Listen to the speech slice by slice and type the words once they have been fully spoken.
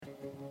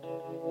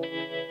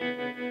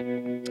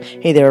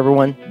Hey there,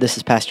 everyone. This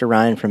is Pastor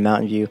Ryan from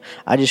Mountain View.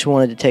 I just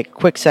wanted to take a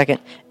quick second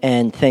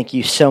and thank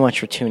you so much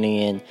for tuning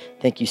in.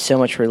 Thank you so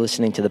much for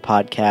listening to the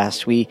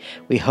podcast.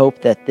 We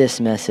hope that this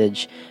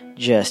message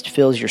just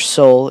fills your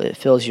soul, it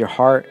fills your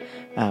heart.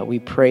 We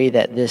pray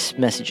that this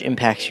message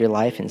impacts your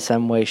life in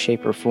some way,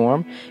 shape, or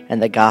form,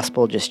 and the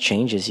gospel just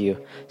changes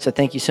you. So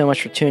thank you so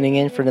much for tuning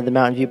in for the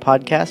Mountain View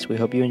podcast. We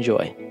hope you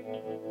enjoy.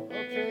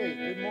 Okay,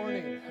 good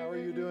morning. How are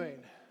you doing?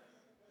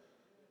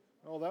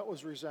 Oh, that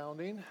was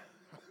resounding.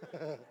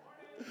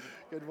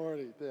 Good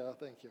morning. Yeah,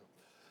 thank you.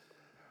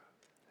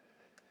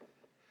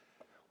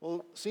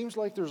 Well, it seems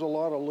like there's a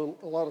lot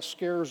of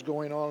scares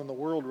going on in the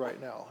world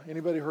right now.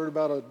 Anybody heard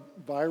about a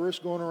virus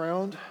going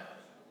around?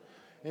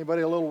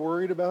 Anybody a little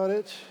worried about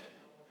it?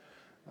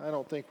 I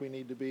don't think we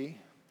need to be.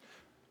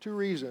 Two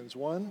reasons.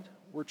 One,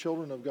 we're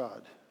children of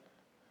God.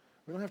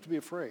 We don't have to be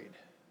afraid.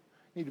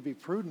 Need to be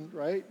prudent,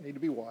 right? Need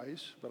to be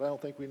wise, but I don't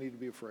think we need to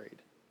be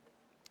afraid.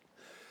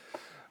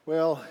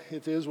 Well,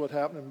 it is what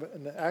happened.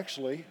 And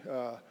actually,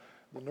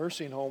 the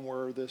nursing home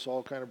where this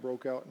all kind of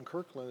broke out in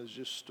Kirkland is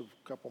just a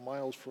couple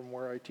miles from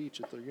where I teach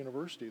at the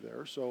university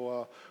there.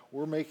 So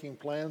we're making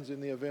plans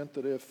in the event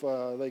that if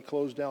they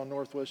close down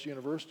Northwest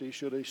University,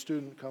 should a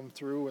student come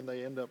through and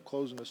they end up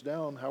closing us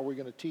down, how are we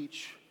going to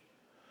teach?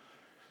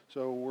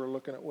 So we're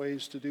looking at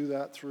ways to do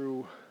that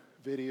through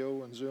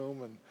video and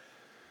Zoom and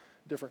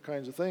different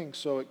kinds of things.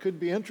 So it could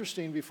be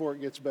interesting before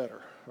it gets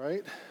better,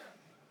 right?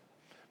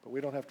 But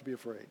we don't have to be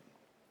afraid.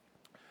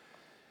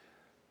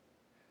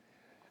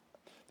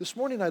 This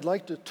morning I'd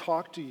like to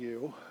talk to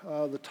you.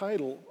 The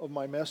title of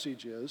my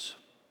message is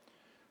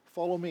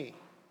Follow Me.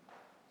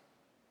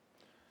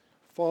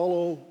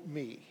 Follow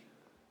Me.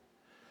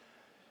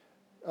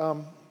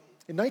 In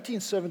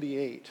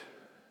 1978,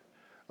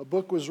 a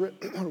book was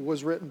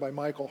written by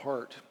Michael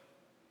Hart.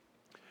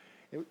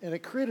 And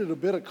it created a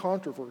bit of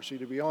controversy,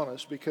 to be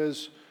honest,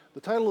 because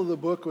the title of the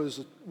book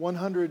was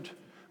 100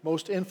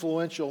 Most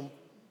Influential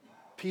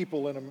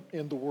People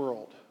in the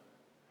World.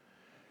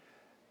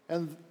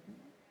 And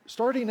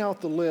starting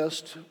out the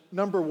list,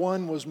 number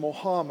 1 was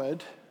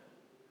Muhammad,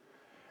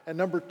 and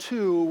number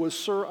 2 was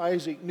Sir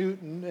Isaac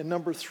Newton, and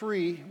number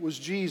 3 was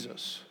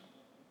Jesus.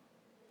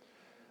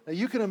 Now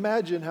you can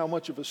imagine how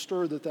much of a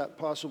stir that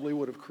possibly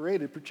would have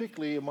created,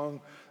 particularly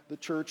among the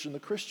church and the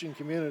Christian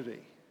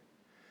community.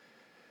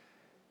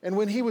 And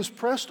when he was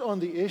pressed on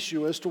the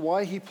issue as to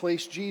why he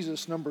placed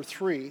Jesus number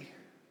 3,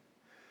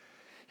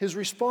 his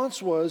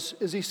response was,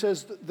 as he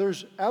says,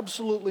 there's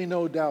absolutely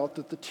no doubt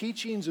that the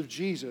teachings of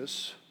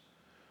Jesus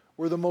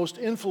were the most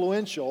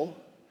influential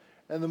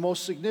and the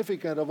most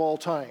significant of all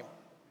time.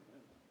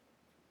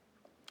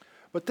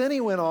 But then he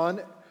went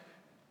on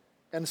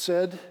and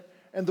said,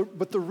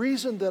 but the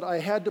reason that I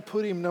had to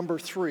put him number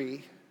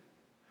 3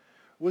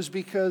 was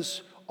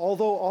because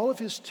although all of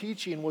his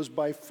teaching was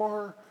by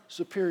far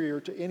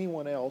superior to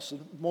anyone else, the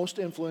most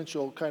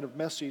influential kind of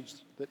message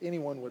that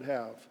anyone would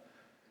have,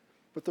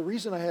 but the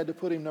reason I had to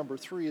put him number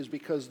 3 is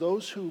because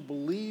those who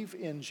believe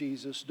in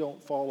Jesus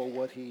don't follow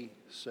what he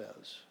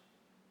says.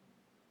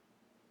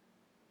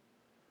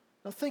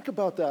 Now think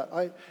about that.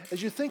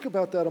 As you think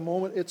about that a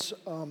moment, it's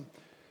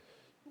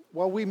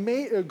while we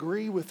may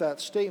agree with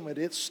that statement,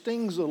 it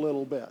stings a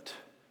little bit.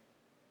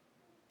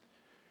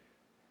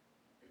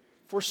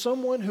 For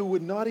someone who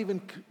would not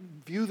even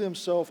view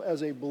themselves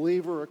as a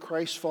believer, a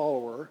Christ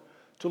follower,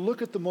 to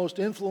look at the most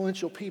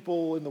influential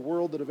people in the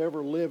world that have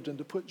ever lived and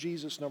to put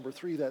Jesus number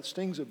 3, that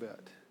stings a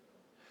bit.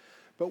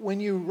 But when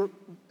you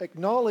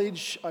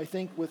acknowledge, I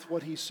think, with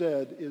what he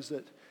said, is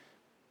that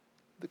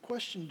the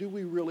question, do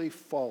we really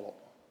follow?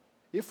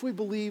 If we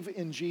believe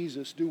in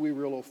Jesus, do we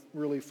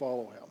really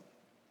follow him?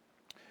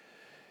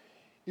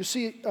 You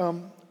see,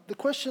 the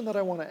question that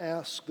I want to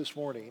ask this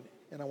morning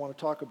and I want to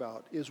talk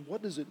about is,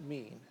 what does it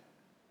mean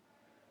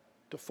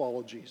to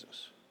follow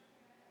Jesus?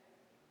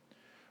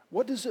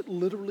 What does it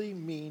literally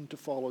mean to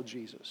follow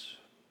Jesus?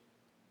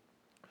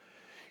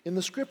 In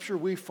the scripture,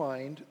 we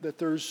find that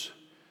there's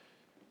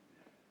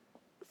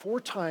 4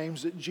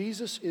 times that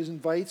Jesus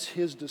invites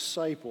his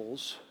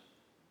disciples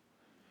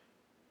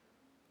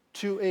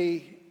to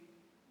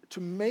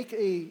make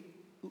a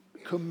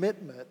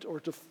commitment or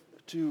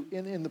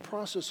in the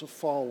process of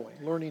following,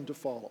 learning to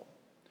follow.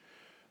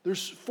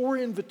 There's 4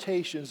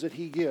 invitations that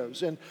he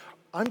gives, and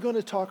I'm going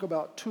to talk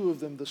about 2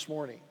 of them this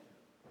morning.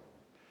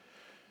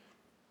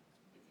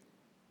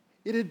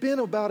 It had been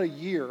about a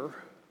year.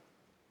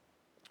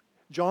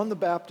 John the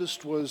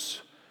Baptist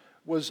was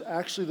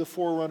actually the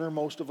forerunner.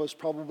 Most of us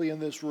probably in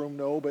this room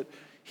know, but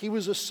he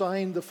was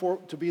assigned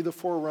to be the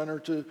forerunner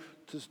to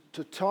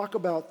talk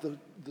about the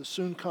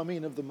soon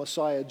coming of the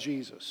Messiah,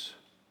 Jesus.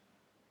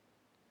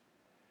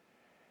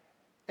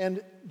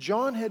 And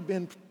John had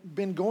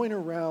been going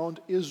around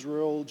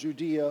Israel,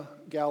 Judea,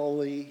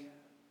 Galilee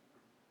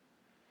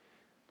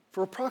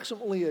for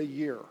approximately a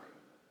year.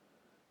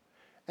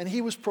 And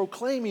he was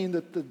proclaiming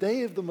that the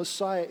day of the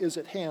Messiah is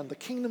at hand. The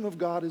kingdom of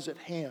God is at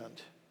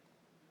hand.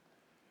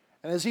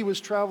 And as he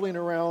was traveling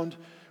around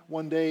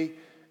one day,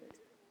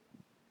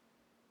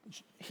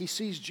 he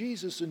sees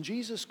Jesus, and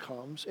Jesus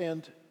comes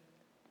and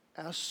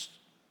asks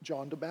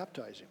John to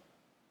baptize him.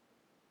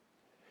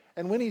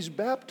 And when he's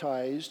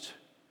baptized,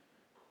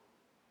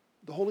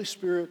 the Holy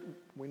Spirit,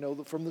 we know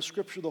that from the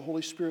Scripture, the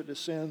Holy Spirit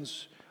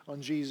descends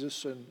on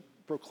Jesus and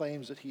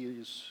proclaims that he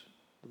is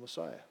the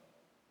Messiah.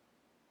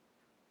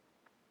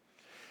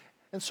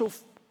 And so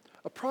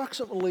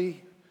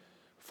approximately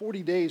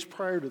 40 days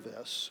prior to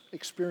this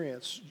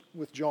experience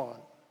with John,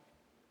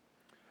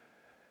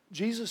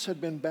 Jesus had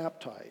been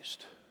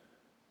baptized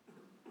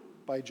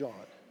by John.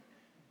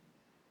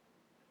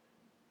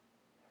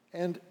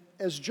 And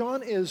as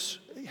John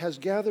has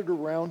gathered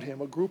around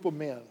him a group of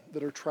men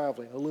that are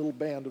traveling, a little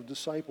band of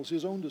disciples,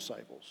 his own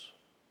disciples,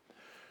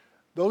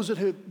 those that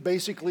had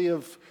basically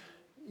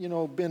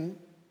been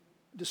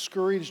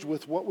discouraged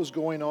with what was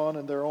going on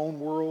in their own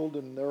world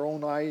and their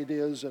own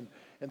ideas and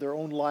their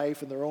own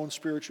life and their own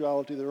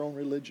spirituality, their own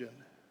religion.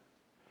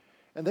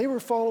 And they were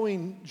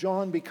following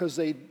John because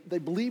they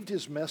believed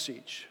his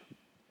message.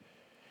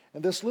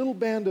 And this little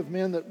band of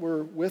men that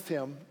were with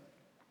him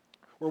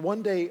were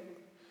one day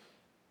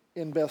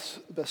in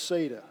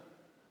Bethsaida,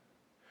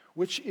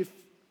 which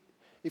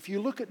if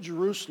you look at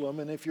Jerusalem,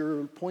 and if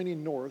you're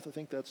pointing north, I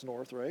think that's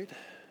north, right?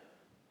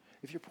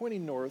 If you're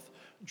pointing north,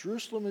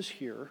 Jerusalem is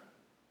here,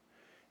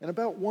 and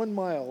about 1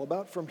 mile,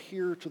 about from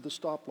here to the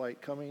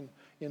stoplight coming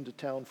into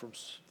town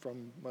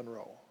from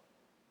Monroe.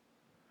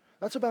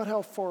 That's about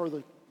how far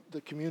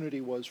the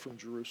community was from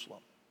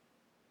Jerusalem.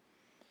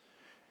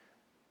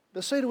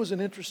 Bethsaida was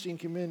an interesting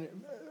community.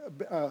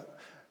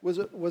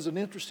 Was an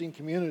interesting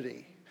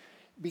community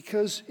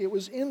because it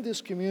was in this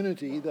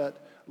community that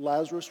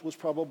Lazarus was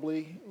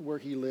probably where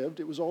he lived.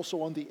 It was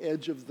also on the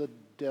edge of the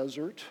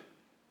desert.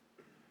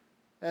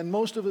 And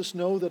most of us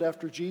know that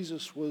after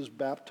Jesus was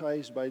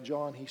baptized by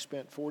John, he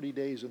spent 40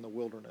 days in the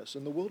wilderness.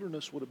 And the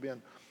wilderness would have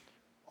been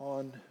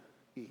on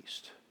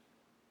east.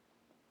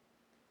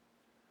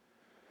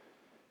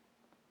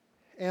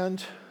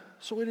 And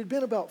so it had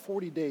been about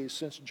 40 days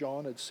since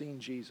John had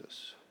seen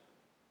Jesus.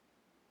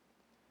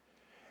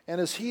 And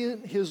as he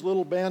and his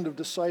little band of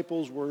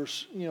disciples were,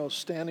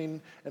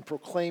 standing and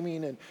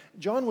proclaiming, and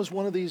John was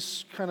one of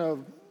these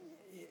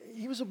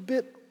he was a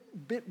bit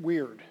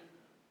weird.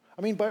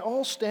 I mean, by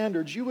all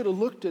standards, you would have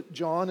looked at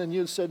John and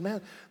you'd have said,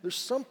 man, there's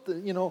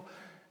something,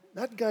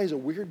 that guy's a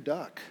weird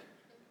duck.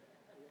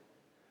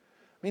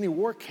 I mean, he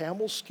wore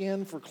camel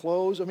skin for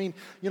clothes. I mean,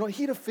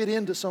 he'd have fit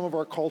into some of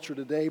our culture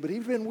today, but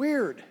he'd been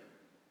weird.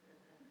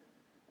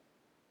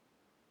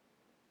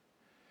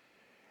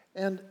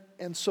 And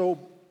so,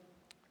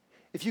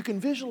 if you can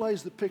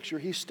visualize the picture,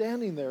 he's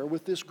standing there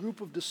with this group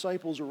of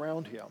disciples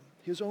around him,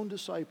 his own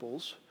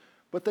disciples,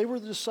 but they were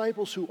the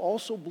disciples who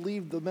also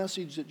believed the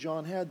message that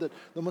John had, that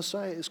the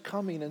Messiah is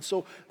coming. And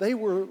so they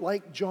were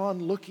like John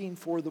looking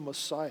for the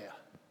Messiah.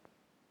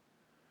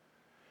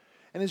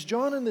 And as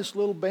John and his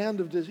little band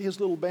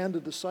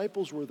of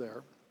disciples were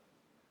there,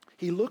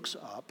 he looks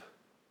up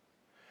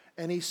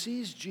and he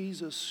sees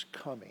Jesus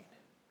coming.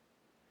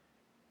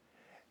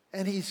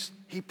 And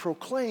he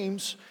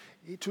proclaims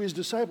to his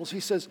disciples, he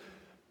says,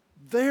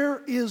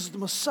 "There is the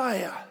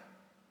Messiah."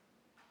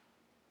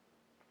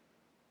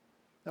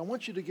 Now I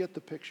want you to get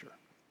the picture.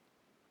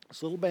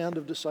 This little band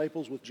of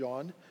disciples with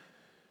John,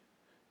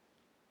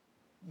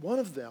 one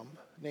of them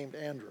named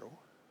Andrew,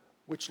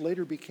 which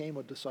later became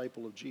a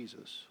disciple of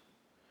Jesus.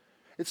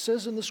 It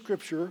says in the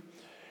Scripture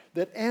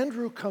that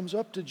Andrew comes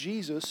up to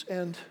Jesus,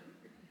 and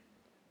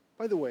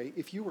by the way,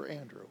 if you were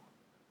Andrew,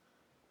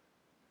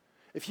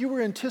 if you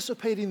were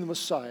anticipating the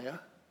Messiah,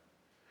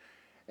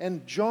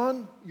 and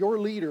John, your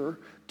leader,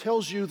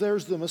 tells you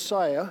there's the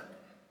Messiah,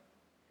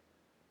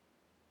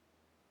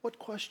 what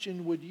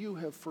question would you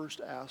have first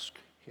asked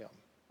him?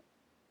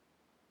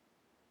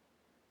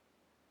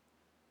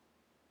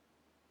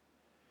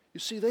 You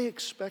see, they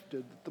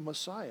expected that the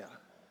Messiah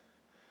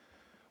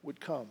would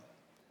come.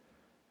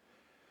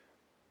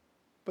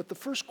 But the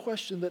first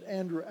question that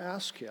Andrew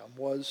asked him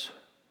was,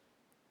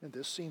 and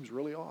this seems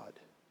really odd,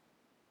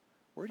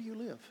 where do you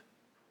live?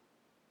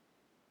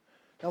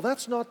 Now,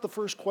 that's not the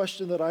first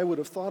question that I would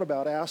have thought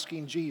about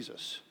asking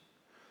Jesus,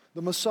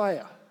 the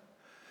Messiah.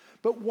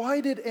 But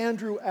why did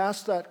Andrew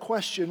ask that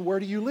question, where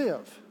do you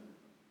live?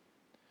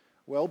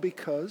 Well,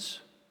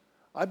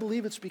 I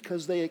believe it's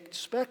because they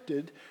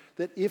expected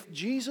that if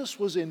Jesus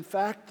was in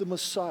fact the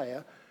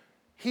Messiah,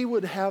 he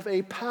would have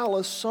a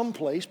palace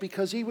someplace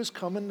because he was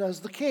coming as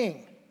the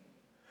king.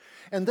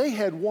 And they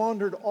had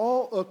wandered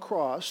all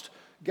across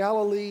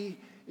Galilee,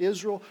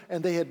 Israel,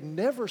 and they had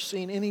never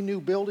seen any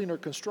new building or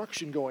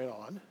construction going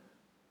on.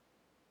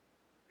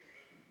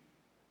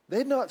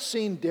 They'd not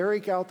seen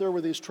Derek out there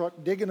with his truck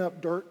digging up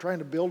dirt, trying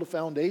to build a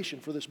foundation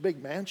for this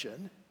big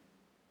mansion.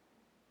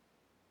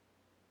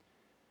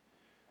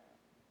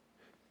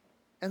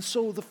 And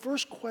so the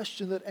first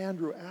question that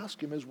Andrew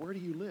asked him is, where do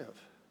you live?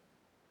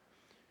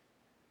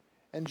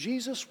 And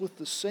Jesus, with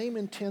the same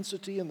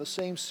intensity and the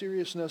same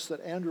seriousness that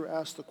Andrew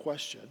asked the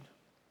question,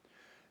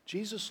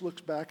 Jesus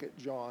looks back at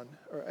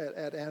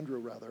at Andrew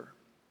rather,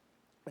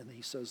 and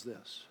he says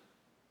this,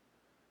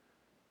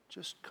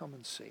 just come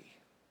and see.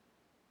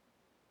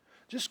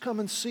 Just come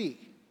and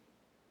see.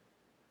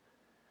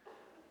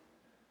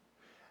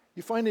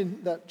 You find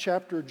in that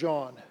chapter,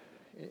 John,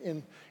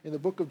 in the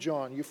book of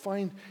John, you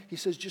find, he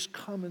says, just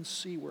come and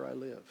see where I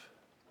live.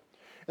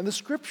 And the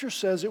scripture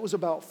says it was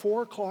about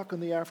 4 o'clock in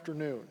the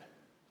afternoon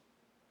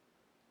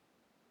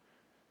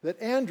that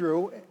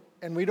Andrew,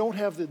 and we don't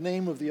have the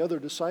name of the other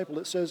disciple,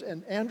 it says,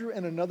 and Andrew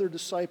and another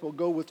disciple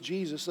go with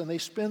Jesus, and they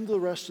spend the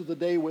rest of the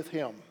day with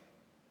him.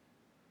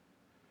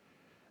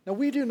 Now,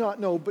 we do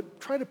not know, but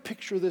try to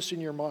picture this in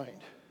your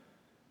mind.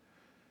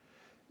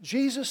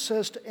 Jesus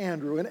says to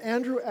Andrew, and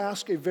Andrew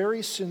asks a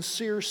very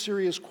sincere,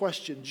 serious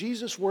question.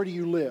 Jesus, where do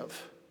you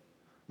live?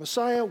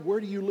 Messiah, where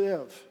do you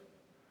live?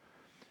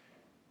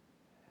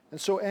 And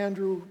so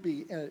Andrew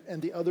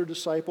and the other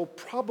disciple,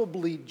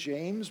 probably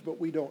James, but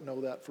we don't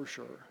know that for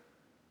sure.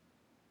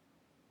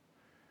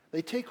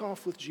 They take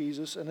off with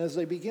Jesus, and as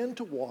they begin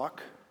to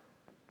walk,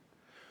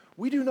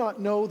 we do not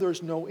know,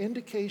 there's no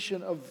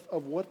indication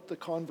of what the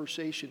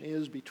conversation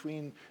is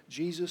between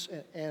Jesus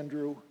and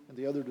Andrew and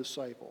the other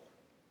disciple.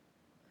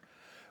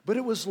 But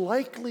it was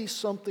likely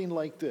something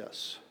like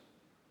this.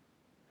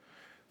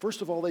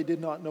 First of all, they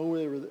did not know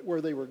where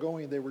they were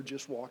going. They were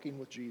just walking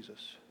with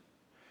Jesus.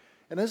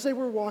 And as they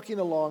were walking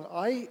along,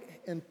 I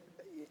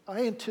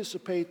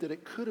anticipate that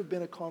it could have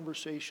been a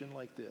conversation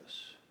like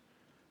this.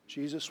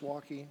 Jesus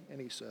walking,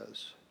 and he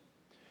says,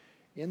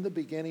 in the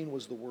beginning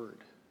was the Word.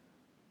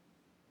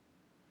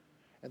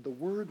 And the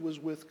Word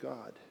was with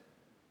God.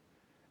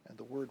 And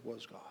the Word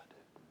was God.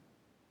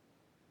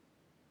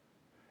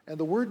 And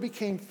the Word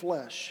became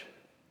flesh.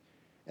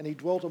 And he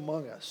dwelt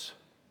among us.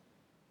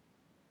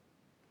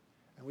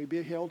 And we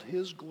beheld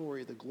his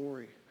glory, the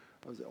glory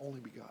of the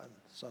only begotten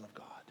Son of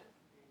God.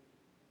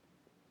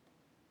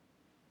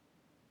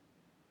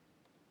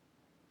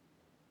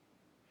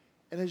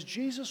 And as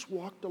Jesus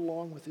walked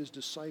along with his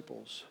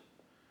disciples,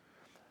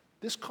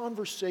 this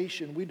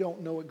conversation, we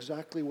don't know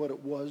exactly what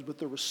it was, but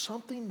there was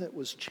something that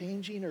was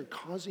changing or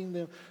causing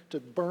them to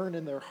burn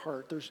in their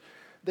heart.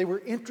 They were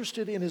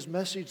interested in his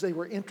message. They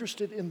were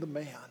interested in the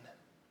man.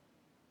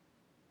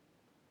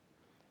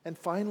 And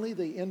finally,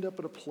 they end up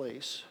at a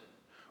place,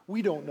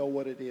 we don't know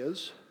what it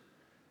is,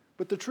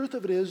 but the truth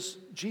of it is,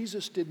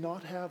 Jesus did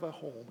not have a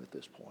home at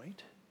this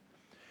point.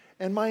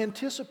 And my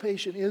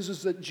anticipation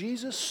is that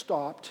Jesus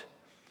stopped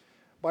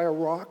by a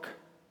rock,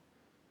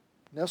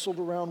 nestled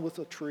around with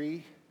a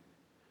tree.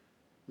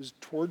 It was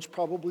towards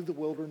probably the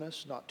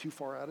wilderness, not too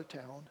far out of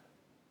town.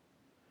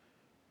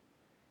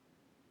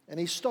 And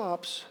he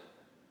stops,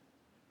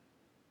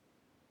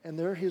 and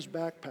there his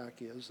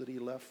backpack is that he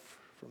left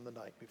from the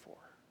night before.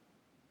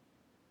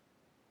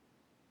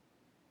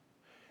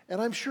 And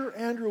I'm sure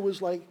Andrew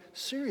was like,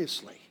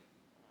 seriously?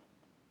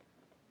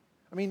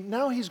 I mean,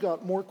 now he's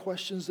got more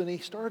questions than he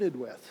started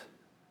with.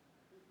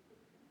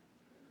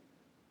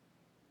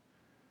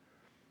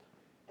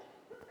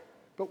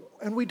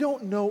 And we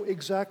don't know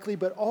exactly,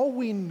 but all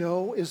we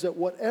know is that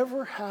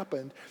whatever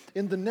happened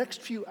in the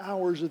next few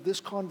hours of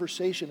this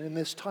conversation, in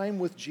this time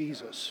with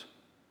Jesus,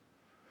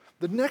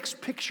 the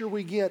next picture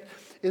we get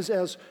is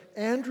as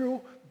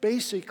Andrew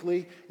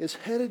basically is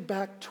headed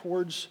back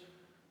towards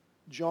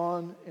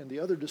John and the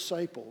other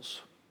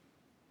disciples.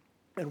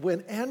 And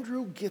when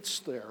Andrew gets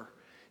there,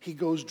 he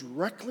goes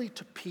directly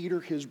to Peter,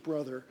 his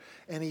brother,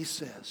 and he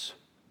says,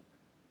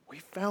 we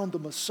found the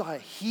Messiah.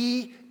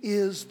 He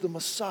is the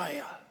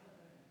Messiah.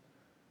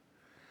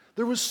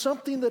 There was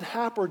something that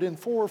happened in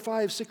 4 or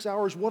 5, 6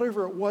 hours,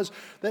 whatever it was,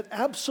 that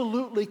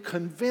absolutely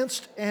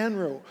convinced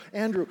Andrew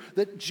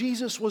that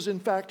Jesus was in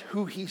fact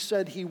who he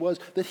said he was,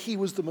 that he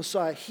was the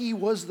Messiah. He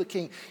was the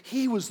King.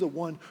 He was the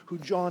one who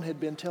John had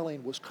been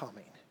telling was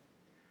coming.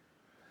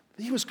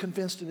 He was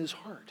convinced in his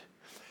heart.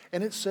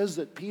 And it says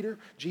that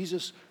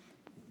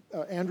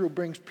Andrew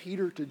brings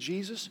Peter to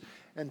Jesus,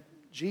 and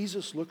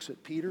Jesus looks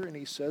at Peter and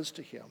he says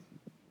to him,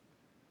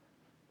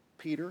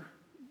 Peter,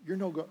 you're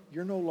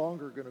no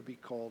longer going to be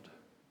called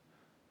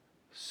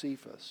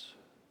Cephas,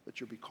 but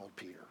you'll be called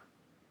Peter,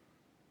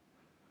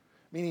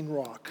 meaning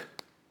rock.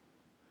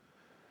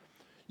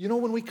 You know,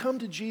 when we come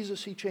to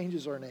Jesus, he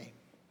changes our name.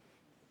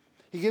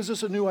 He gives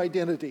us a new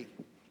identity.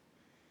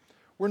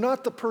 We're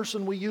not the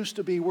person we used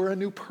to be. We're a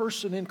new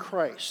person in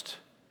Christ.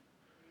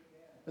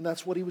 And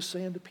that's what he was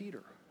saying to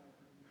Peter,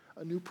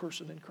 a new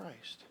person in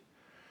Christ.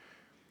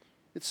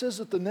 It says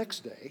that the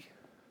next day,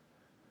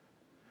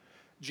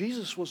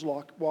 Jesus was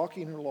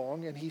walking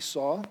along and he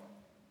saw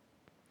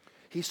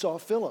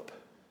Philip.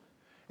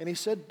 And he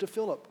said to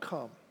Philip,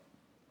 come.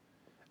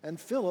 And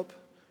Philip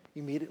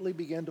immediately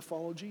began to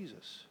follow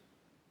Jesus.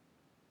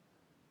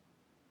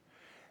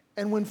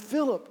 And when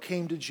Philip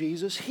came to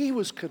Jesus, he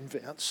was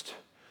convinced,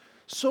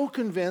 so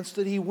convinced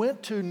that he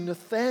went to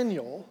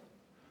Nathanael,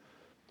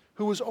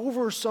 who was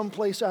over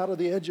someplace out of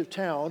the edge of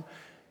town.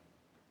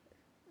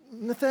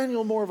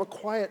 Nathanael, more of a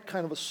quiet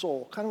kind of a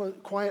soul, kind of a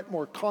quiet,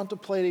 more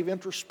contemplative,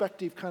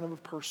 introspective kind of a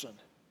person.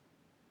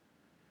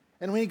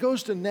 And when he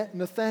goes to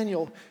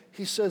Nathanael,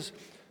 he says,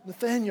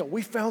 Nathanael,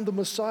 we found the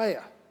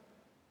Messiah.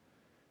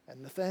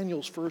 And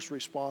Nathanael's first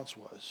response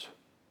was,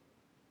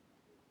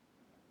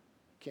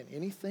 can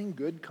anything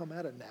good come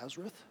out of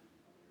Nazareth?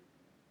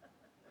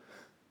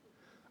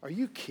 Are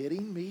you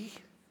kidding me?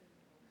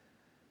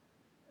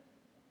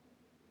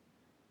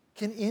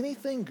 Can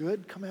anything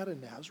good come out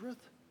of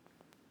Nazareth?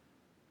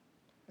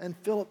 And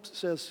Philip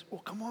says,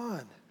 well, come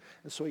on.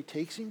 And so he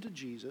takes him to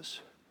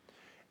Jesus.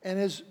 And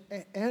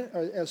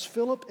as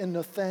Philip and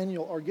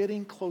Nathanael are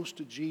getting close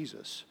to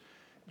Jesus,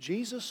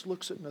 Jesus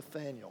looks at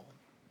Nathanael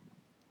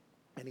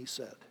and he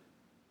said,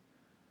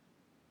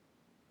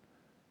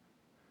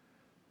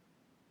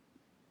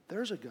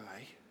 there's a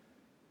guy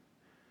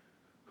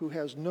who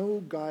has no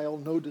guile,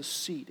 no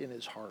deceit in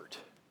his heart.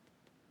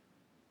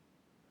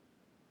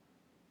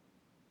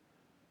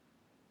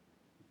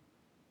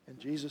 And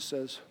Jesus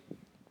says,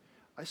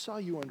 I saw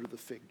you under the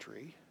fig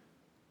tree.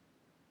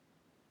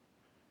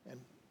 And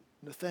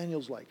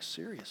Nathanael's like,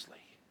 seriously?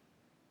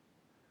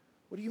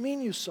 What do you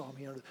mean you saw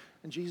me under?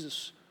 And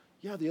Jesus,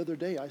 yeah, the other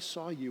day I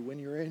saw you when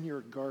you're in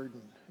your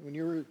garden, when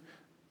you were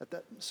at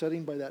that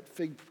sitting by that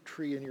fig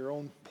tree in your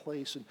own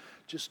place and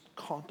just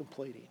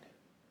contemplating,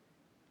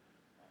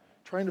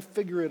 trying to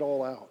figure it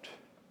all out.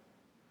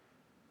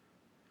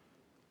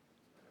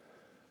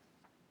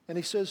 And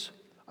he says,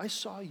 I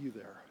saw you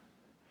there.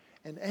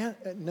 And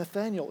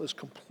Nathanael is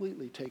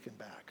completely taken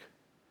back.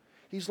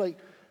 He's like,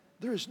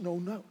 there is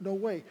no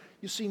way.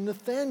 You see,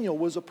 Nathanael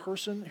was a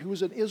person who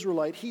was an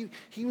Israelite. He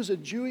was a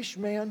Jewish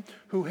man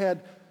who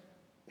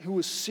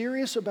was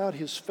serious about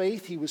his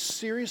faith. He was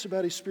serious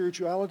about his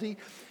spirituality.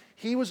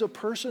 He was a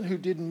person who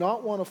did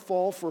not want to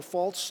fall for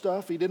false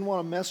stuff. He didn't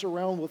want to mess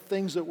around with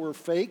things that were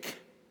fake.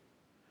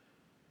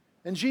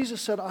 And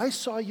Jesus said, I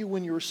saw you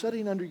when you were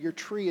sitting under your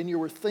tree and you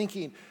were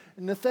thinking.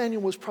 And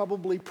Nathanael was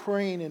probably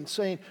praying and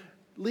saying,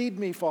 lead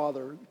me,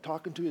 Father,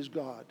 talking to his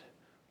God.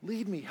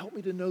 Lead me, help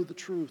me to know the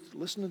truth.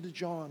 Listening to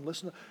John,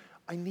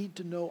 I need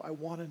to know, I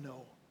want to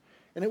know.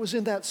 And it was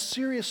in that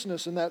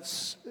seriousness and that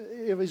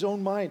of his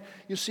own mind.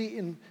 You see,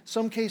 in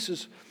some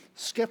cases,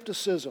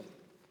 skeptical.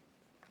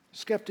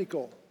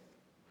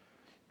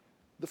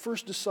 The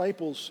first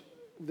disciples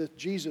that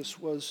Jesus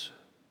was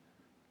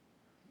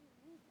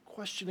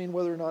questioning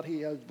whether or not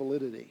he had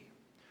validity.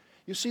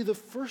 You see, the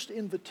first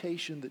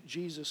invitation that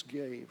Jesus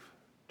gave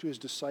to his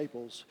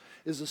disciples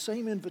is the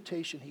same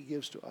invitation he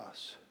gives to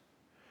us.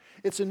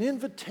 It's an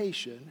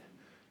invitation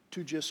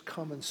to just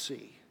come and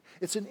see.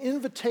 It's an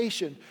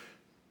invitation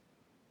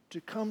to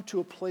come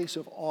to a place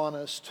of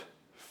honest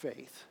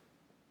faith.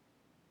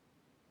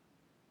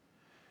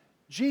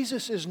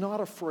 Jesus is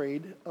not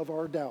afraid of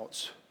our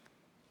doubts.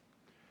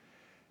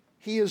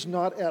 He is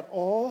not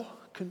all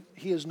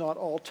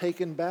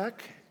taken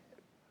back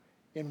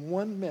in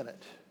 1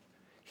 minute.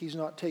 He's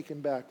not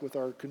taken back with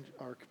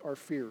our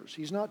fears.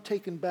 He's not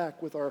taken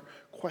back with our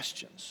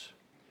questions.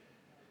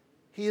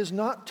 He is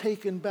not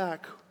taken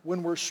back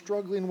when we're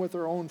struggling with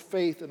our own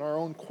faith and our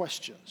own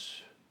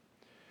questions.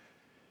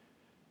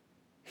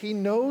 He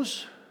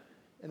knows,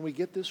 and we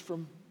get this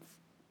from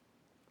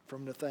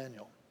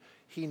Nathanael,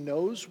 he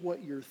knows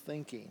what you're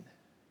thinking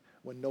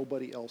when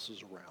nobody else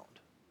is around.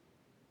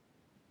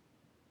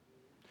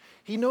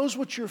 He knows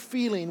what you're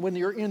feeling when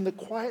you're in the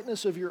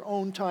quietness of your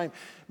own time.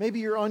 Maybe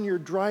you're on your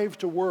drive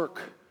to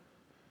work.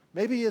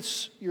 Maybe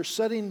you're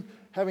sitting,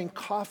 having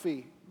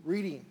coffee,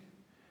 reading.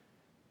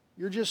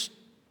 You're just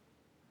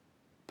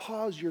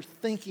pause, you're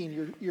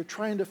thinking, you're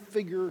trying to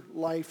figure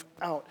life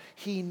out.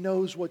 He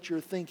knows what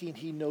you're thinking.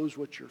 He knows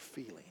what you're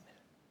feeling.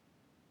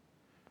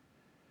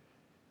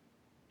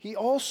 He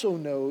also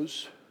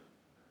knows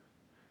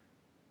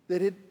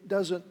that it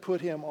doesn't put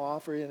him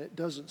off and it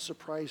doesn't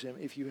surprise him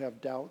if you have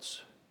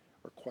doubts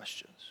or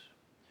questions.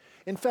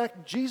 In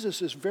fact,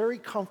 Jesus is very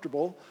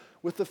comfortable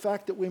with the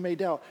fact that we may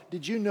doubt.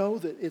 Did you know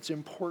that it's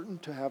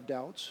important to have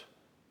doubts?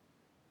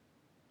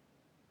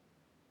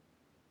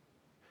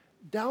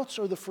 Doubts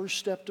are the first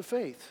step to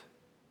faith.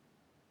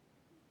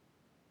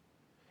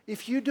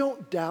 If you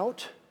don't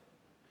doubt,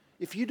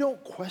 if you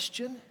don't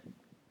question,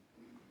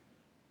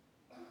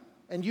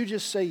 and you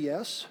just say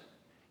yes,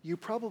 you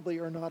probably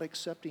are not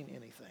accepting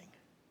anything.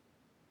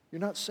 You're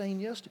not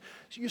saying yes.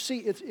 You see,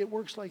 it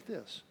works like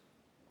this.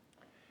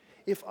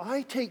 If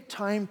I take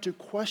time to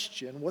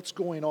question what's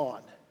going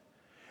on,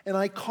 and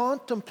I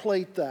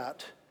contemplate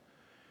that,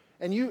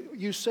 and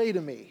you say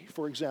to me,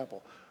 for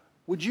example,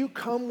 would you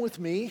come with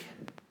me?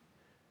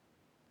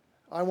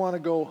 I want to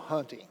go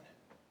hunting.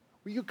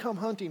 Will you come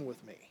hunting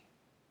with me?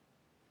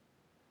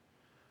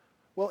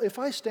 Well, if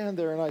I stand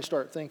there and I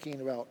start thinking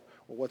about,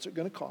 well, what's it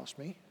going to cost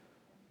me?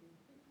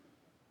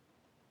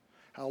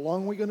 How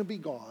long are we going to be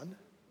gone?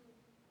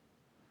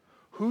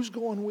 Who's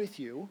going with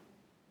you?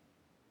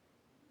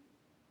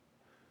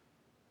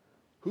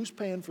 Who's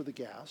paying for the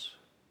gas?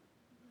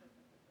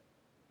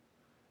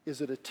 Is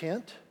it a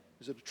tent?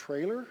 Is it a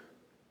trailer?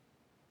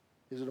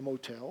 Is it a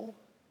motel?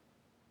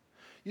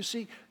 You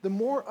see, the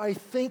more I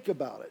think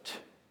about it,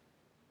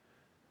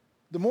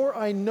 the more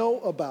I know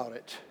about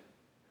it,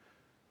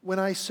 when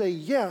I say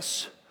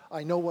yes,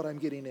 I know what I'm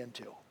getting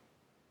into.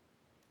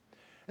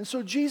 And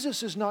so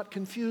Jesus is not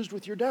confused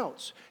with your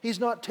doubts. He's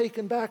not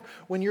taken back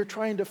when you're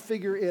trying to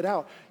figure it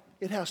out.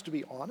 It has to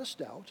be honest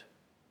doubt.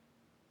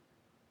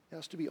 It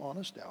has to be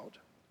honest doubt.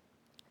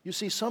 You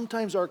see,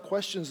 sometimes our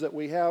questions that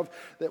we have,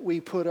 that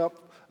we put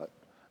up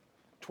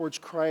towards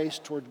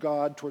Christ, toward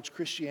God, towards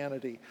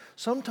Christianity.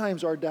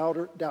 Sometimes our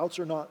doubts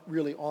are not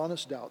really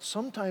honest doubts.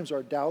 Sometimes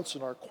our doubts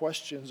and our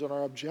questions and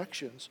our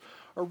objections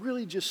are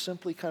really just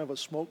simply kind of a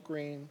smoke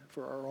screen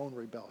for our own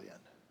rebellion.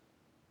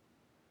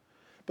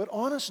 But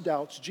honest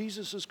doubts,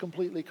 Jesus is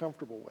completely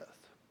comfortable with.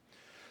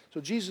 So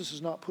Jesus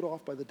is not put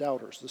off by the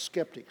doubters, the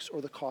skeptics, or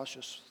the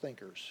cautious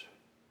thinkers.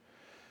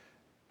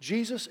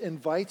 Jesus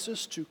invites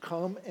us to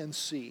come and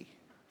see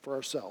for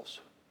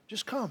ourselves.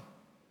 Just come.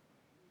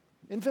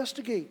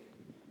 Investigate.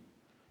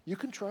 You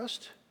can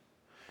trust.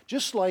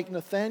 Just like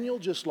Nathaniel,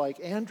 just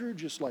like Andrew,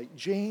 just like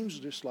James,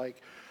 just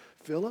like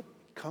Philip,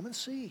 come and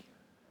see.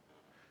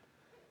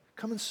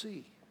 Come and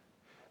see.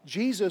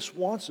 Jesus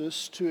wants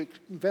us to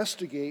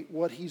investigate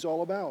what he's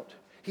all about.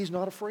 He's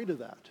not afraid of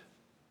that.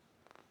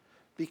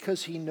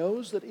 Because he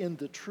knows that in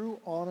the true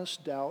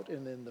honest doubt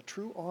and in the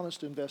true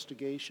honest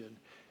investigation,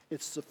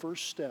 it's the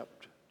first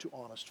step to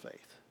honest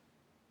faith.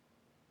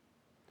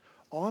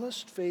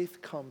 Honest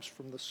faith comes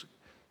from the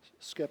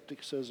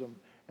skepticism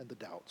and the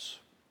doubts.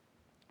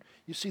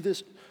 You see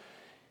this,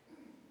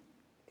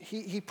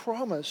 he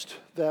promised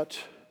that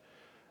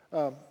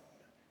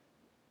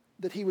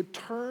he would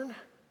turn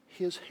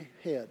his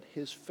head,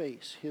 his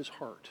face, his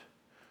heart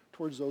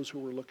towards those who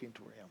were looking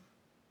to him.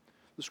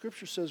 The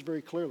scripture says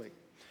very clearly,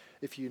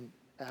 if you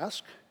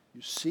ask,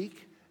 you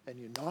seek, and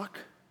you knock,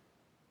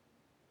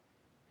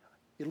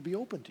 it'll be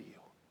open to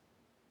you.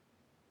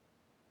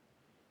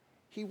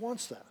 He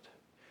wants that.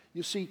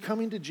 You see,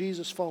 coming to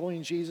Jesus,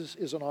 following Jesus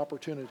is an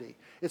opportunity.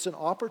 It's an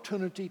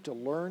opportunity to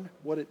learn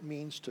what it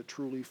means to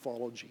truly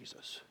follow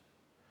Jesus.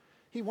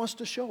 He wants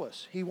to show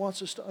us. He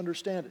wants us to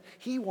understand it.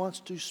 He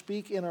wants to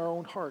speak in our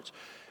own hearts.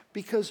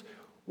 Because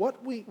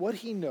what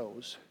he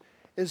knows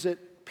is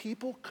that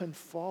people can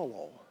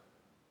follow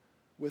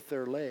with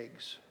their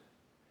legs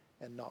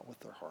and not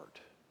with their heart.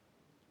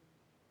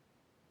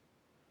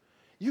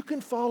 You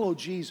can follow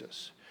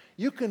Jesus.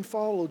 You can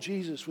follow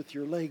Jesus with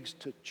your legs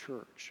to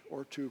church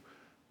or to,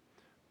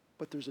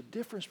 but there's a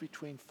difference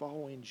between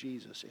following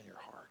Jesus in your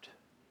heart.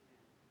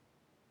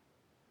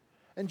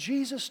 And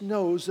Jesus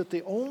knows that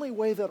the only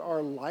way that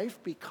our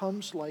life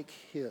becomes like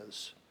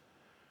his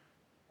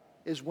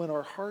is when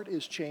our heart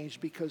is changed.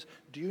 Because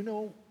do you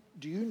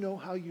know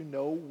how you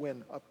know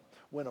when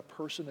a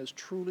person has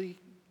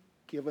truly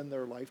given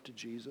their life to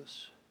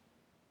Jesus?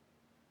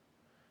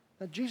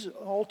 Now,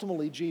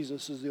 ultimately,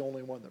 Jesus is the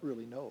only one that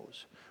really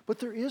knows. But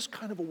there is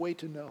kind of a way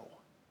to know.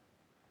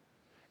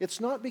 It's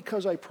not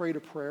because I prayed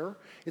a prayer.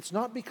 It's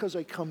not because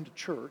I come to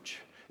church.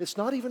 It's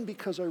not even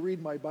because I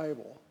read my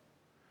Bible.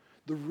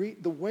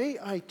 The way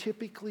I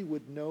typically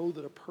would know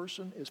that a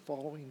person is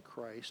following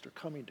Christ or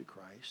coming to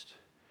Christ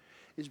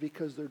is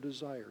because their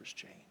desires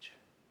change.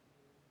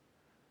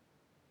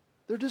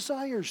 Their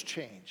desires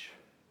change.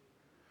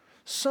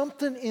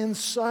 Something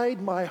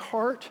inside my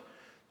heart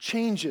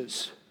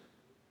changes.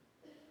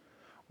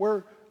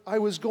 Where I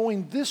was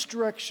going this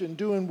direction,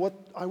 doing what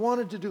I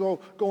wanted to do,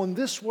 going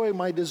this way,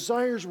 my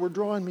desires were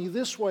drawing me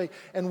this way.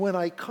 And when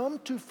I come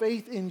to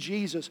faith in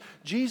Jesus,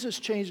 Jesus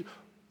changed.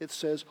 It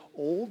says,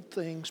 old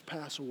things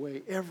pass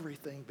away,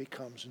 everything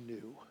becomes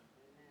new.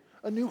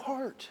 A new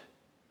heart.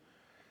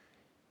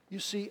 You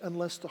see,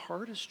 unless the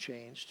heart is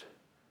changed,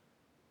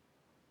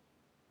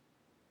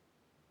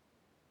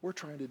 we're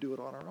trying to do it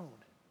on our own.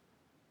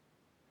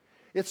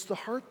 It's the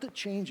heart that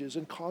changes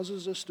and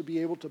causes us to be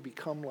able to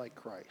become like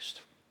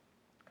Christ.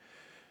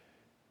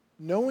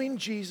 Knowing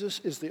Jesus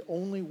is the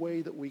only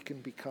way that we can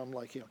become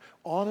like him.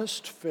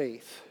 Honest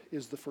faith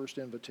is the first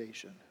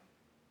invitation.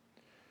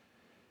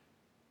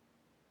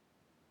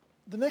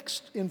 The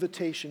next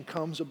invitation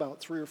comes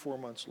about 3 or 4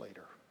 months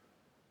later.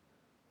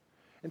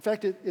 In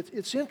fact,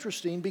 it's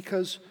interesting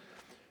because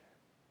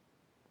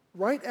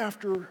right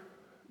after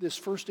this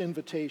first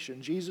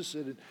invitation, Jesus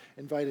had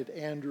invited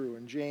Andrew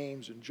and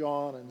James and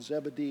John and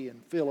Zebedee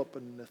and Philip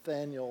and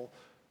Nathaniel,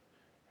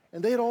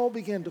 and they had all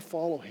begun to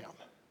follow him.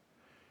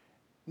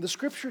 And the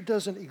scripture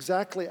doesn't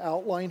exactly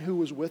outline who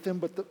was with him,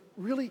 but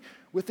really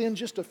within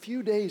just a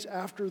few days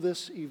after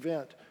this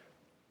event,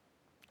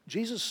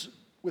 Jesus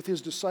with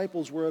his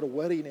disciples were at a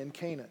wedding in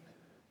Canaan.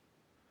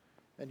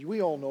 And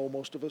we all know,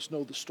 most of us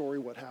know the story,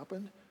 what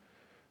happened.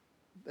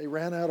 They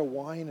ran out of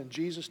wine, and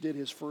Jesus did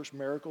his first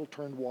miracle,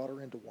 turned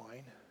water into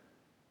wine.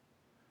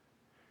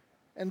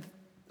 And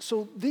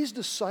so these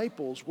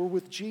disciples were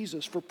with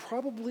Jesus for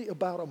probably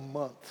about a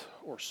month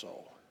or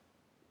so.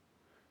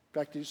 In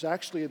fact, it was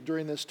actually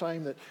during this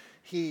time that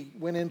he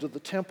went into the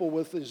temple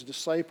with his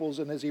disciples,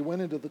 and as he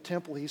went into the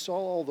temple, he saw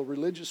all the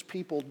religious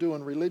people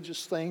doing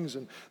religious things,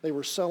 and they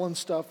were selling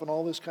stuff and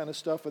all this kind of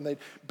stuff, and they'd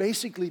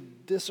basically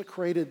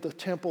desecrated the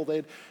temple.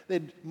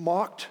 They'd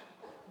mocked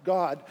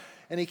God,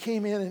 and he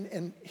came in,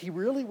 and he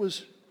really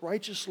was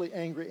righteously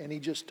angry, and he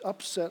just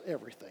upset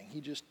everything.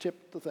 He just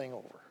tipped the thing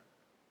over.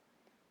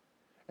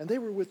 And they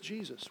were with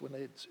Jesus when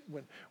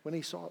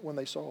they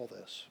saw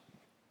this.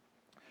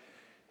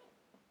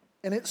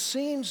 And it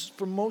seems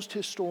from most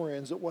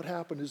historians that what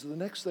happened is the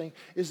next thing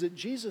is that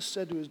Jesus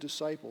said to his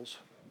disciples,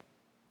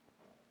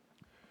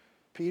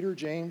 Peter,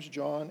 James,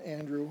 John,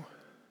 Andrew,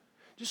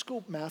 just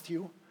go,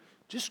 Matthew,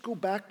 Just go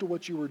back to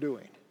what you were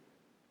doing.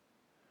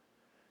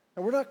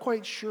 And we're not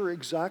quite sure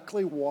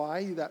exactly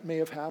why that may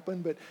have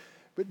happened,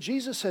 but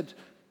Jesus had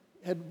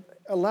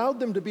allowed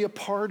them to be a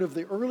part of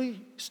the early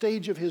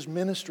stage of his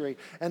ministry.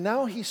 And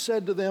now he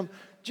said to them,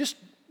 just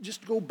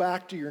go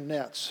back to your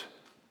nets.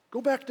 Go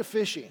back to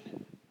fishing.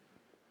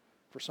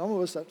 For some of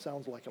us, that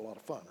sounds like a lot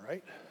of fun,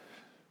 right?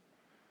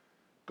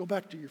 Go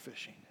back to your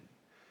fishing.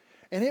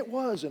 And it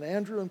was. And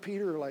Andrew and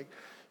Peter are like,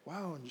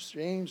 wow, and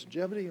James and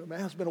Zebedee,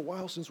 man, it's been a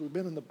while since we've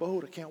been in the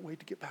boat. I can't wait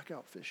to get back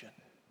out fishing.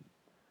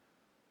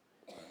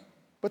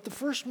 But the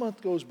first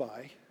month goes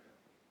by.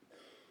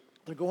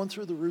 They're going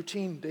through the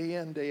routine day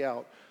in, day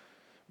out.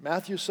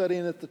 Matthew's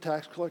sitting at the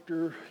tax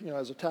collector,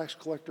 as a tax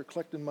collector,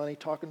 collecting money,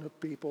 talking to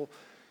people.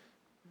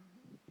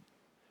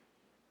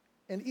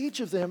 And each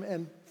of them,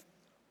 and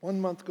 1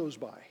 month goes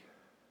by.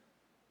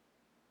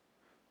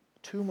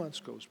 2 months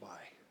goes by.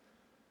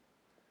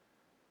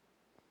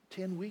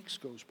 10 weeks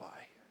goes by.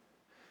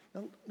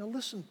 Now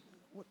listen,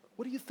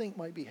 what do you think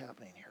might be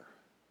happening here?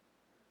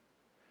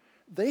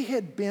 They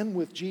had been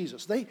with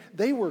Jesus.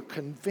 They were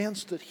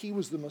convinced that he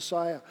was the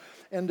Messiah,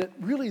 and that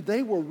really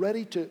they were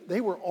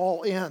they were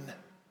all in.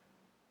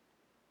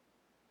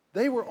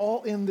 They were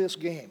all in this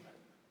game.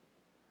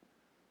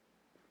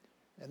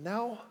 And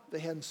now they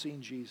hadn't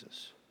seen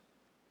Jesus.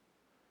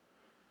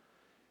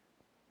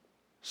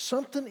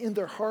 Something in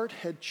their heart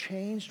had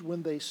changed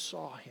when they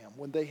saw him,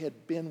 when they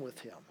had been with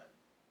him.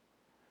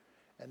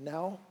 And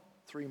now,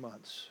 3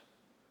 months.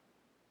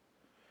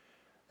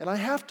 And I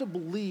have to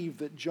believe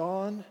that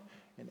John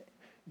and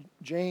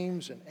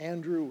James and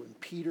Andrew and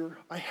Peter,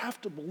 I have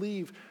to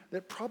believe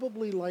that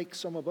probably like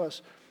some of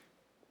us,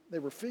 they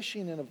were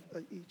fishing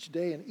each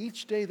day, and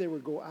each day they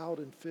would go out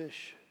and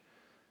fish.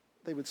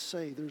 They would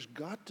say, there's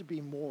got to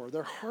be more.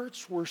 Their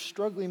hearts were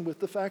struggling with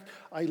the fact,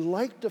 I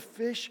like to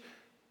fish,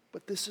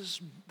 but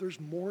there's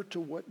more to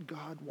what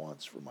God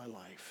wants for my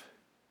life.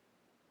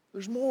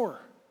 There's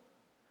more.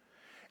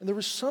 And there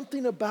was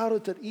something about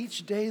it that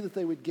each day that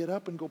they would get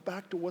up and go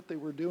back to what they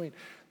were doing,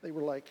 they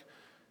were like,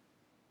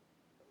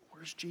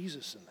 where's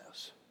Jesus in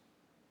this?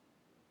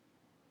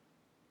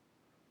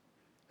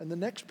 And the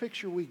next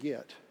picture we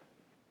get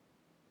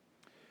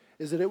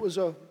is that it was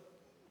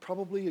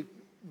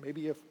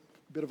maybe a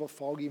bit of a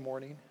foggy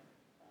morning.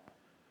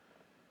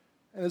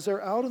 And as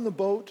they're out in the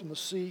boat in the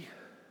sea,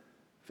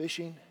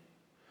 fishing,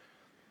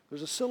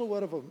 there's a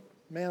silhouette of a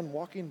man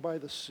walking by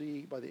the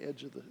sea, by the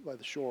edge of by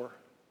the shore.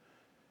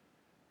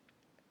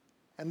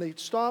 And he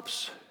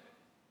stops,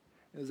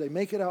 and as they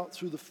make it out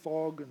through the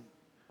fog, and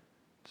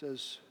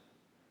says,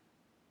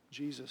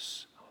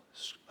 Jesus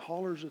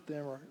hollers at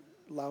them, or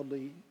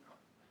loudly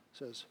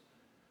says,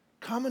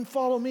 come and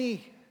follow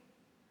me.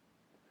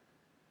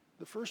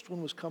 The first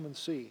one was come and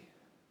see.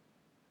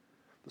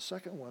 The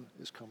second one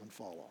is come and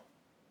follow.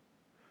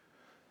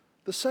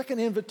 The second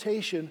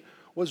invitation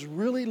was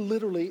really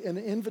literally an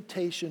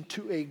invitation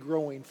to a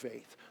growing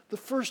faith. The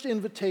first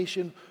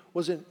invitation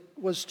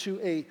was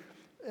to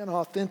an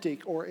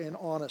authentic or an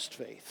honest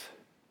faith.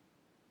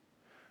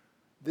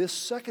 This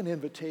second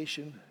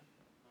invitation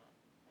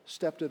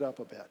stepped it up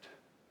a bit.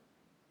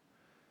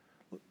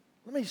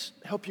 Let me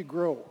help you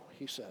grow,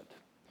 he said.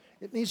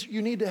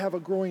 You need to have a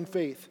growing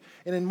faith.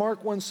 And in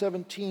Mark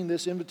 1:17,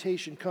 this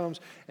invitation comes,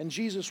 and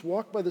Jesus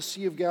walked by the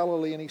Sea of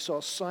Galilee, and he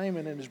saw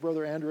Simon and his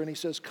brother Andrew, and he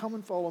says, come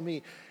and follow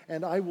me,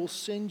 and I will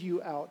send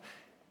you out,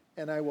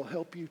 and I will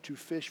help you to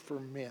fish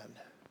for men.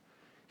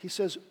 He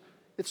says,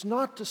 it's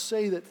not to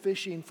say that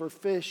fishing for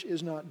fish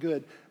is not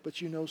good,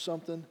 but you know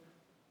something?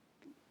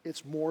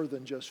 It's more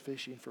than just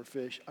fishing for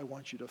fish. I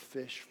want you to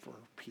fish for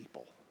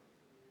people.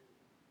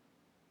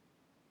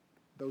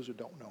 Those who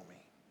don't know me.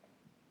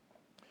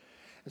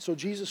 And so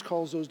Jesus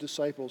calls those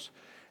disciples,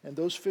 and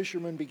those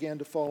fishermen began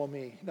to follow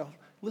me. Now,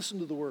 listen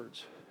to the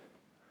words.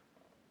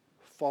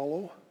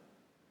 Follow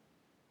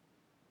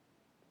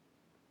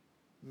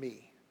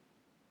me.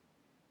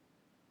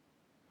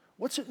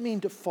 What's it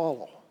mean to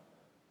follow?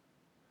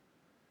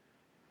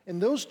 In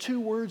those two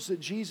words that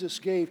Jesus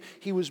gave,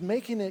 he was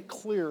making it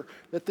clear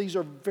that these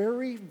are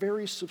very,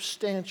 very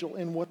substantial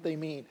in what they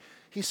mean.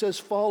 He says,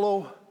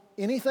 follow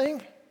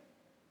anything.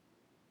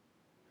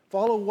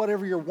 Follow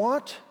whatever you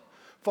want.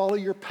 Follow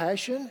your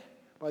passion.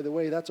 By the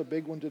way, that's a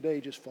big one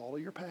today. Just follow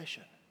your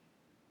passion.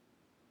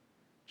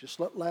 Just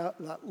let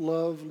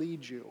love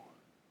lead you.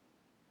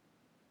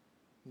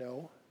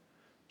 No,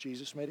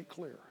 Jesus made it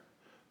clear.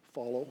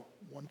 Follow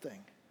one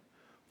thing.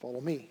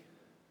 Follow me.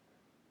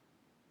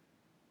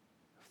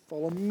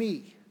 Follow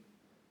me.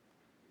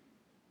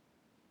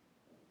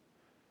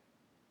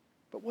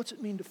 But what's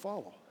it mean to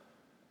follow?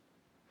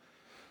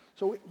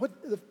 So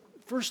the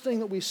first thing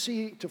that we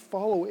see to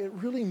follow, it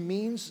really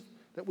means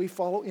that we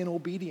follow in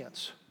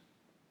obedience.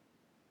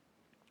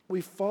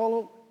 We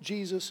follow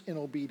Jesus in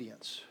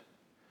obedience.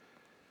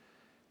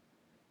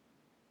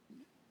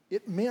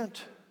 It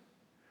meant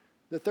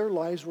that their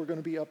lives were going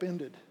to be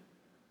upended.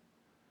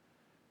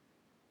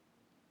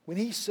 When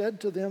he said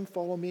to them,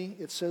 follow me,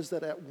 it says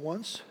that at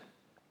once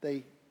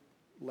they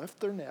left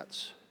their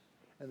nets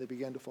and they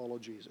began to follow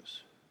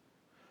Jesus.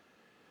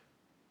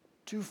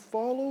 To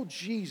follow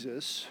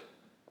Jesus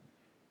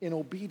in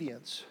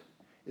obedience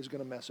is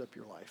going to mess up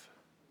your life.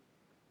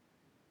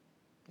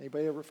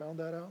 Anybody ever found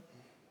that out?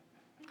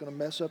 It's going to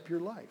mess up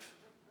your life.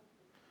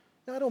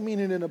 Now, I don't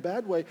mean it in a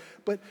bad way,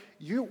 but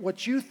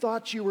what you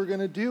thought you were going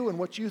to do and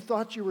what you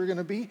thought you were going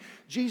to be,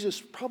 Jesus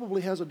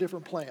probably has a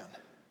different plan.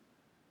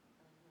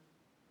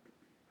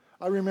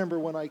 I remember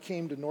when I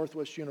came to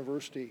Northwest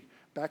University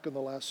back in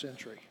the last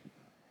century.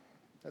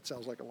 That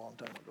sounds like a long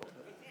time ago.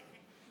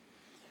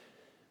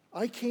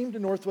 I came to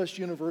Northwest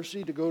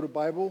University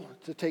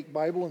to take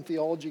Bible and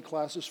theology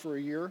classes for a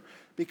year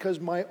because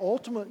my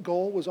ultimate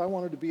goal was I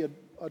wanted to be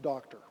a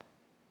doctor.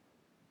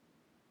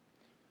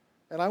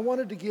 And I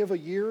wanted to give a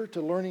year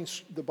to learning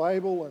the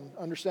Bible and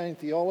understanding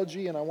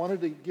theology, and I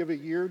wanted to give a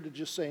year to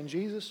just saying,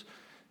 Jesus,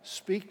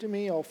 speak to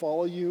me, I'll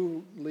follow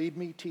you, lead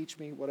me, teach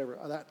me, whatever.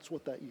 That's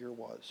what that year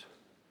was.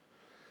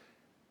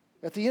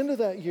 At the end of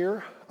that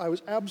year, I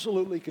was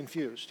absolutely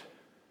confused.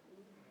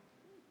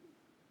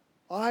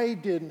 I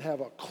didn't have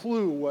a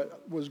clue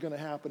what was going to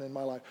happen in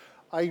my life.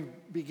 I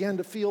began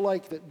to feel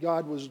like that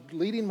God was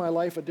leading my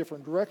life a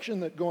different direction,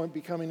 that going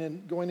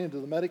into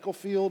the medical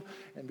field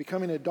and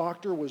becoming a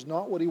doctor was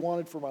not what he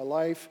wanted for my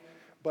life,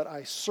 but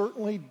I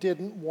certainly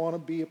didn't want to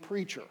be a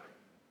preacher.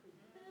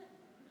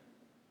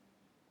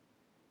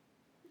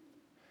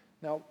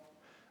 Now,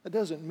 that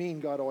doesn't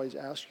mean God always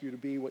asks you to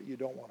be what you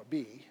don't want to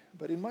be,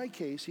 but in my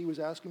case, he was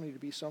asking me to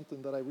be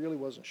something that I really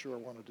wasn't sure I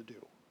wanted to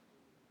do.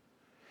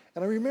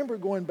 And I remember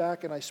going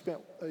back, and I spent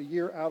a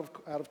year out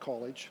of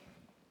college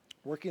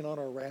working on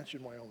our ranch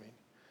in Wyoming.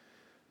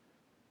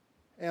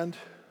 And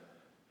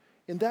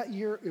in that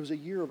year, it was a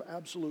year of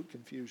absolute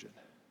confusion.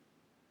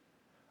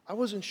 I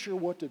wasn't sure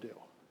what to do.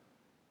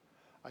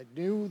 I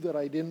knew that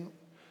I didn't,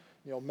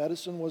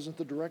 medicine wasn't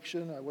the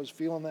direction. I was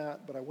feeling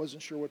that, but I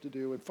wasn't sure what to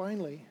do. And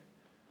finally,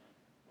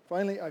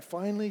 I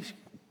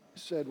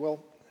said,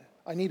 well,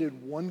 I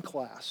needed one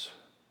class.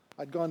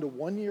 I'd gone to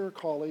 1 year of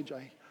college,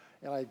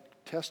 and I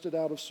tested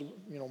out of some,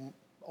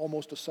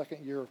 almost a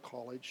second year of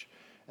college,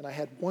 and I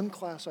had one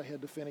class I had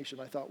to finish,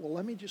 and I thought, well,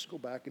 let me just go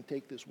back and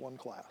take this one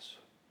class.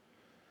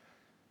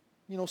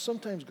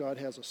 Sometimes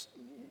God's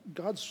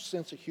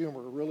sense of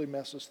humor really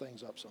messes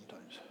things up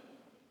sometimes.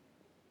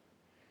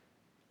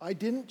 I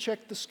didn't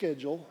check the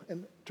schedule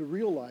and to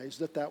realize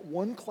that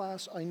one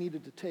class I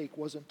needed to take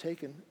wasn't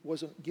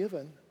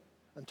given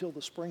until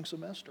the spring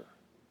semester.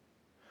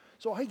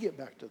 So I get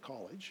back to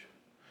college,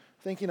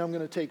 thinking I'm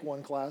going to take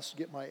one class,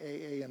 get my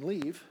AA, and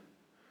leave,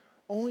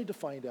 only to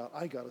find out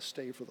I got to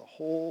stay for the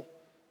whole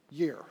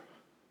year.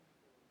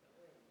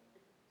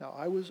 Now,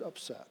 I was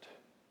upset.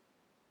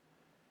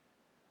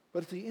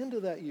 But at the end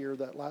of that year,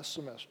 that last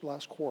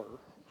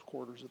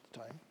quarters at the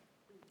time,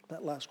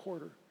 that last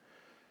quarter,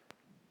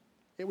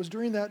 it was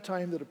during that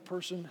time that a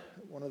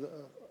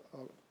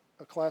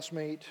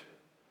classmate,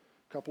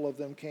 a couple of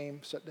them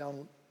came, sat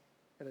down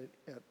in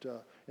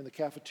the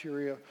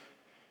cafeteria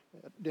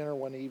at dinner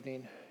one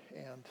evening,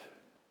 and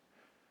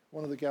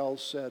one of the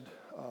gals said,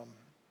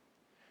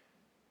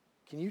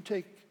 can you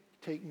take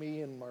me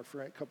and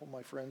a couple of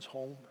my friends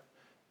home?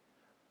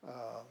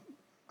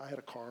 I had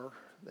a car,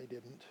 they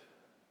didn't.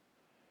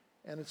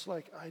 And it's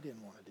like, I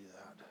didn't want to do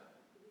that.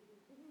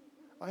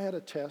 I had a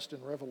test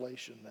in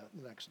Revelation that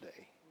next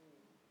day.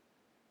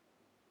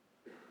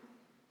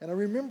 And I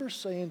remember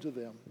saying to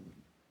them,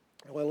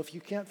 well, if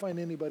you can't find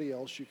anybody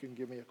else, you can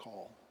give me a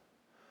call.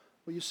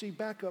 Well, you see,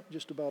 back up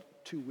just about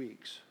 2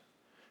 weeks,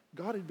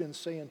 God had been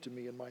saying to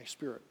me in my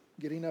spirit,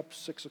 getting up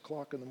 6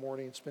 o'clock in the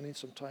morning and spending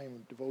some time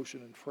in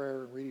devotion and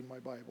prayer and reading my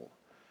Bible.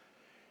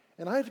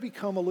 And I had to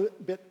become a little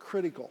bit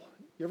critical.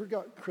 You ever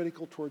got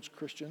critical towards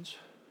Christians?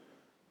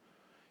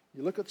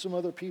 You look at some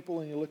other people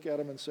and you look at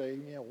them and say,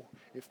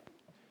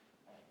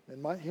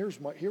 here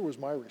was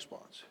my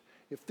response.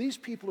 If these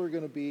people are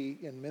going to be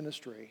in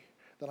ministry,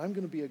 then I'm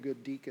going to be a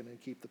good deacon and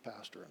keep the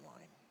pastor in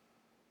line.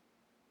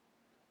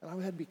 And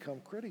I had become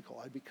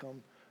critical. I'd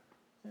become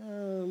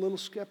a little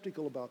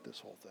skeptical about this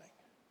whole thing.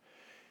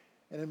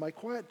 And in my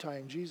quiet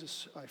time,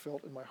 Jesus, I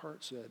felt in my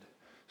heart, said,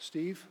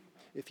 Steve,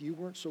 if you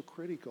weren't so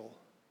critical,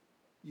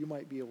 you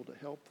might be able to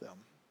help them.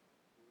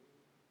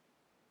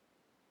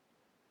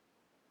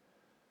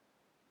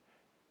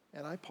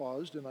 And I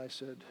paused and I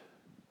said,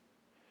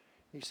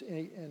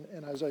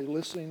 and as I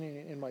listened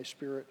in my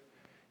spirit,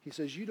 he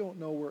says, you don't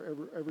know where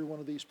every one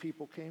of these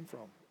people came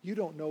from. You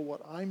don't know what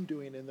I'm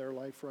doing in their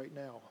life right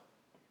now.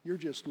 You're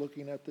just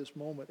looking at this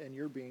moment and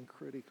you're being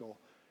critical,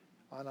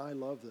 and I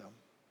love them.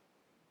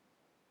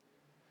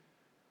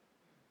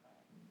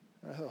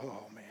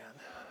 Oh man,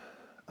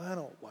 I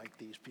don't like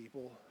these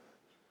people.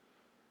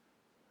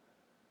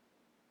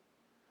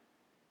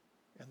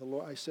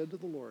 And I said to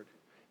the Lord,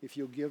 if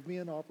you'll give me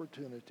an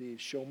opportunity,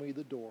 show me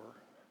the door,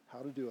 how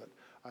to do it,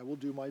 I will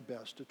do my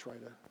best to try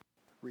to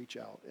reach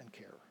out and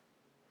care.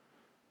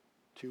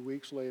 2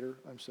 weeks later,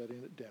 I'm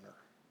sitting at dinner.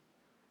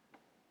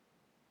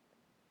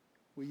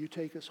 Will you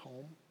take us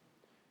home?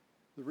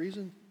 The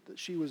reason that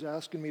she was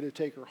asking me to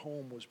take her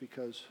home was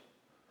because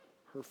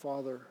her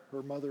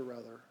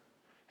mother,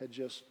 had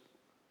just,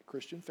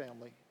 Christian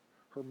family,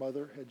 Her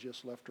mother had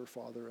just left her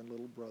father and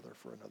little brother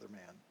for another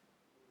man.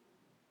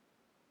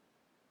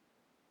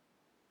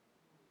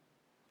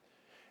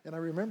 And I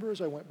remember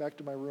as I went back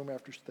to my room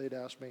after they'd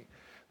asked me,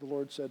 the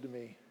Lord said to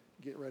me,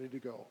 get ready to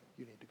go.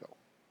 You need to go.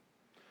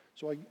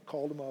 So I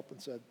called him up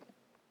and said,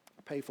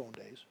 payphone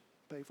days,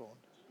 payphone.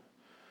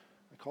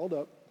 I called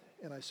up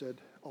and I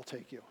said, I'll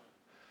take you.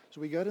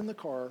 So we got in the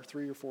car,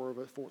 three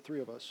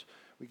of us.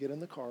 We get in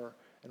the car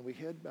and we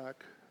head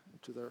back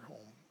to their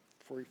home,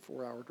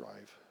 4-hour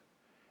drive.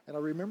 And I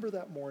remember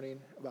that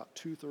morning, about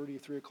 2:30,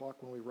 3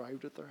 o'clock, when we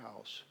arrived at their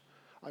house,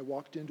 I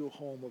walked into a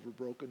home of a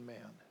broken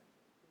man.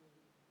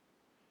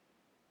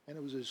 And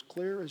it was as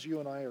clear as you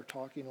and I are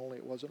talking, only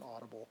it wasn't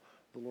audible.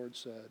 The Lord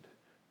said,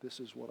 this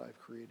is what I've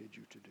created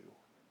you to do.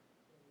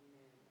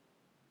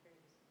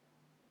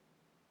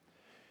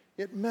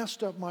 It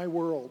messed up my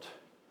world.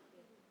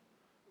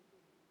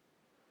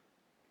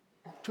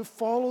 To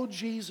follow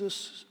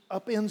Jesus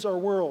upends our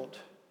world.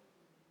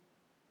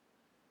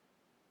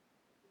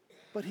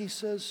 But he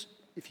says,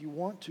 if you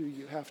want to,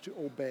 you have to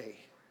obey.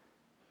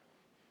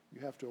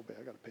 You have to obey.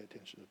 I got to pay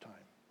attention to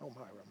time. Oh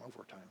my, I'm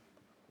over time.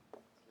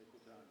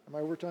 Am I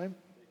over time?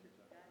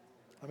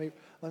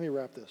 Let me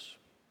wrap this.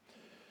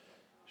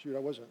 Shoot,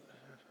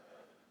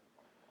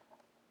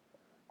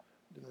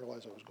 didn't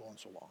realize I was going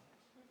so long.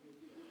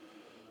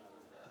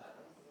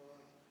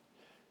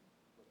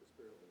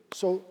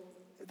 So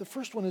the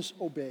first one is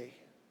obey.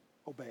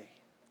 Obey.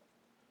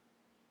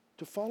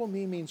 To follow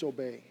me means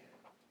obey.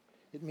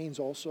 It means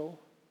also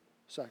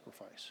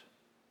sacrifice.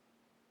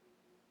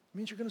 It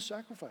means you're going to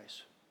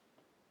sacrifice.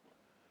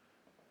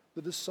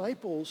 The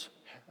disciples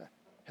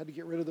had to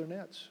get rid of their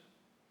nets.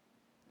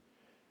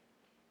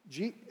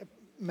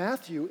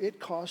 Matthew, it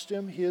cost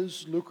him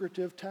his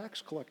lucrative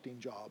tax collecting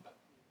job.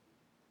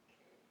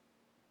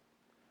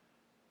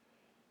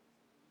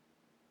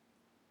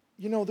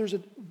 You know,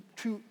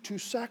 to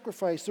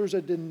sacrifice, there's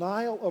a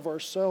denial of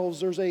ourselves.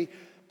 There's a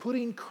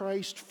putting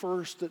Christ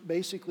first that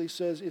basically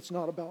says it's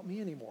not about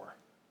me anymore.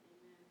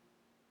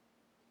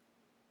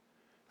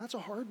 That's a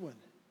hard one.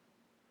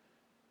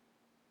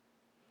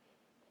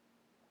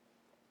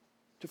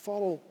 To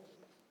follow,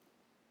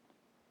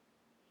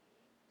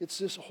 it's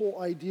this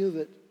whole idea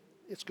that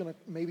it's going to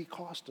maybe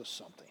cost us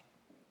something.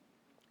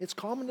 It's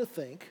common to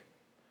think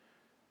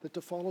that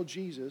to follow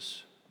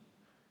Jesus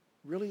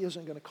really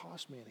isn't going to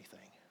cost me anything.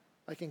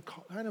 I can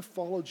kind of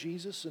follow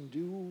Jesus and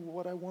do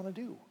what I want to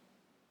do.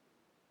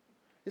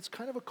 It's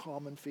kind of a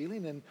common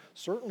feeling, and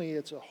certainly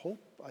it's a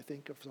hope, I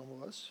think, of some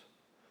of us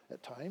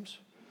at times.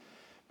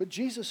 But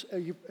Jesus,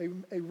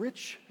 a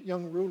rich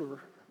young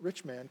ruler,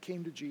 rich man,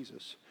 came to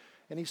Jesus,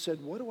 and he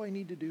said, what do I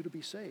need to do to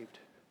be saved?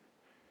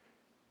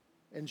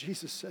 And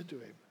Jesus said to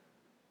him,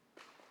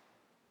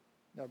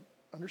 now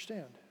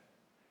understand,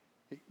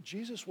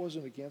 Jesus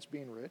wasn't against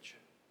being rich.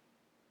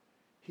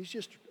 He's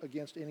just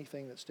against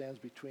anything that stands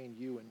between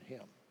you and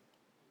him.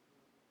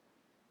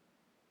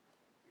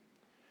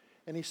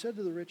 And he said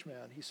to the rich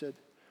man, he said,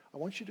 I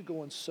want you to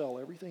go and sell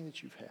everything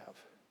that you have.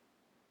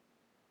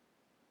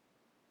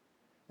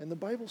 And the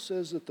Bible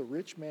says that the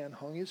rich man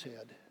hung his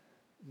head,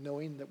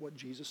 knowing that what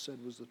Jesus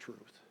said was the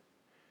truth.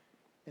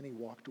 And he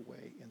walked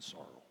away in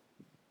sorrow.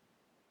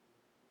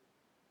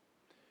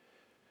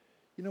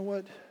 You know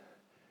what?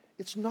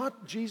 It's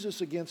not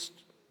Jesus against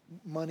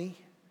money.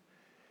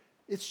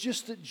 It's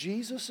just that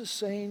Jesus is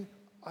saying,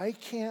 I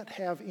can't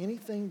have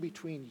anything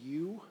between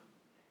you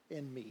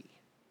and me.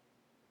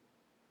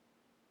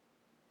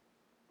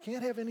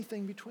 Can't have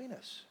anything between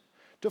us.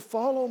 To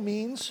follow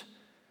means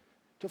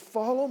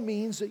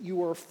that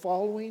you are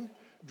following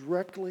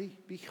directly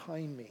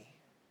behind me.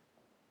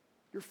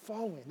 You're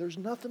following. There's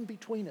nothing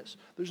between us.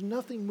 There's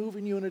nothing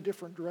moving you in a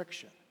different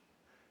direction.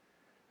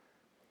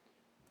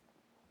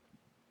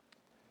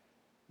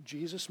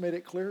 Jesus made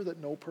it clear that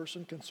no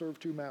person can serve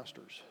two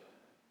masters.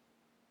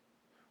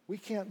 We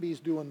can't be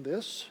doing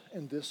this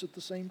and this at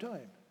the same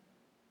time.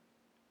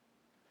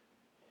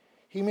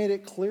 He made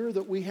it clear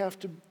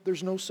that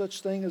there's no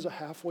such thing as a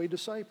halfway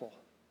disciple.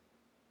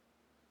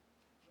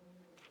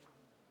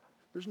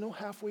 There's no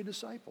halfway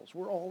disciples.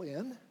 We're all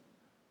in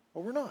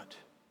or we're not.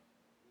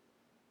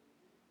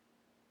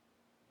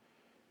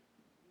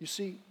 You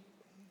see,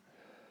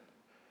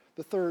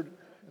 the third,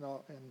 and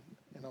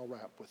I'll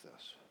wrap with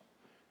this.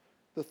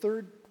 The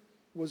third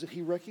was that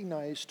he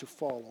recognized to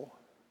follow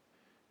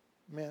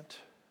meant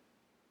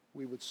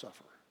we would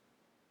suffer.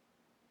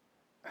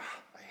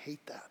 I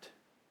hate that.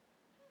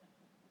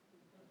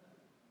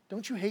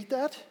 Don't you hate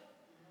that?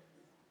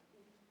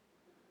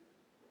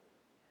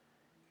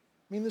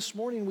 I mean, this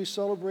morning we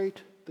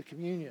celebrate the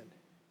communion.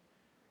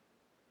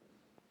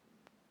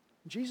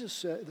 Jesus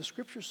said, the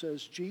scripture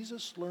says,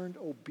 Jesus learned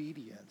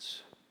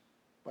obedience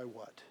by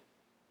what?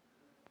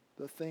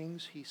 The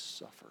things he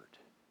suffered.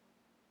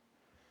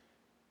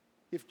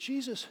 If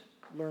Jesus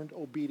learned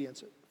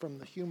obedience from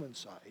the human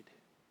side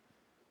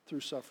through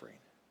suffering,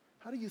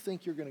 how do you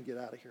think you're going to get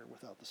out of here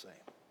without the same?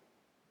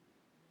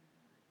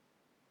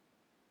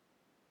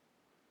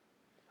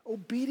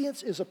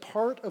 Obedience is a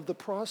part of the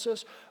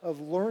process of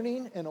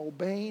learning and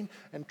obeying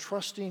and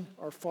trusting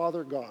our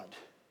Father God.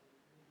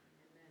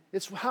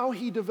 It's how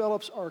He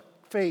develops our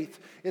faith.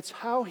 It's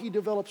how He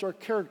develops our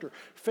character.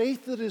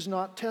 Faith that is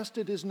not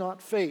tested is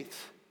not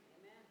faith.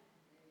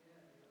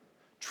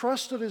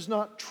 Trust that is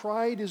not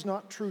tried is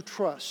not true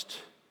trust.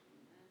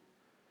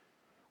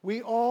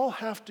 We all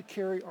have to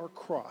carry our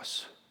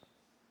cross,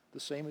 the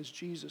same as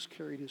Jesus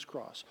carried His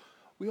cross.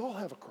 We all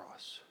have a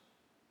cross.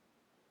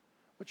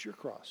 What's your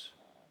cross?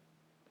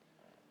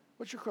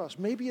 What's your cross?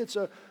 Maybe it's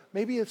a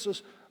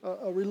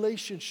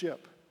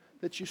relationship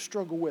that you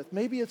struggle with.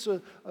 Maybe it's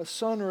a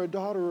son or a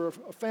daughter or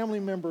a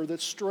family member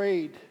that's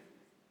strayed.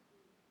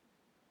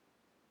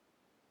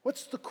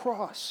 What's the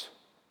cross?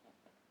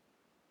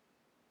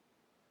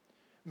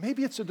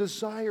 Maybe it's a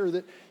desire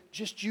that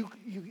just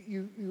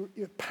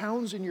it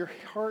pounds in your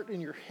heart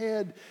and your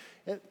head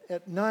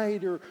at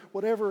night or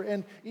whatever,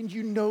 and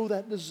you know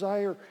that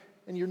desire,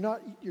 and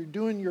you're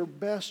doing your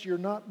best, you're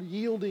not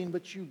yielding,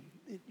 but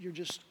you're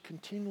just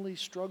continually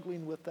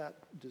struggling with that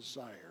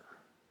desire.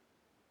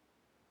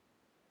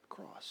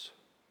 Cross.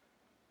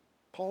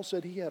 Paul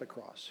said he had a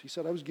cross. He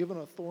said, I was given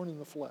a thorn in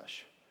the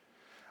flesh.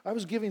 I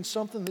was given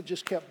something that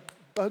just kept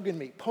bugging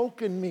me,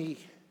 poking me.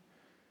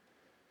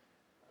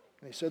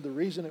 And he said the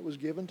reason it was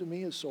given to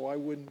me is so I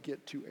wouldn't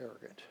get too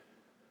arrogant.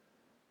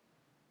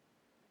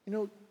 You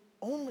know,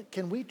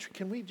 can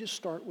we just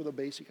start with a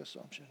basic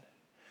assumption?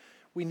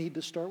 We need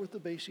to start with the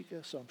basic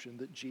assumption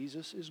that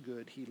Jesus is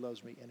good, He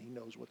loves me, and He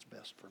knows what's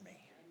best for me.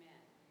 Amen.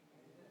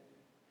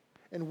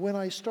 And when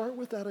I start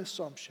with that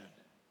assumption,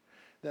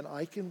 then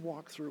I can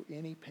walk through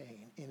any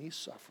pain, any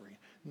suffering,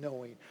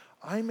 knowing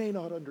I may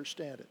not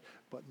understand it,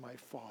 but my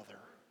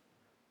Father,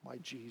 my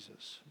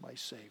Jesus, my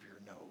Savior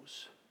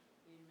knows.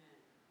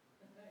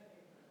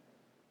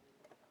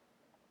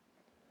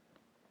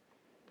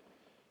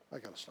 I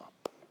got to stop.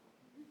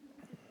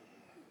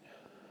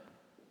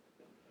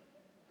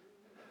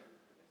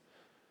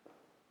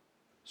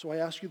 So I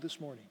ask you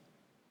this morning,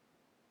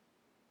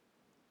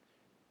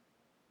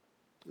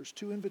 there's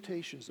two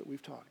invitations that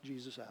we've talked,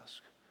 Jesus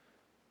asked.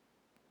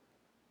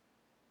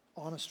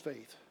 Honest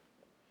faith.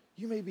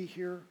 You may be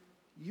here,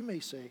 you may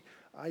say,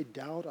 I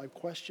doubt, I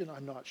question,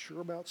 I'm not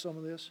sure about some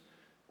of this.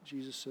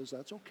 Jesus says,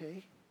 that's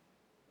okay.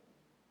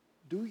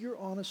 Do your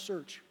honest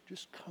search.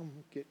 Just come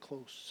get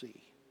close,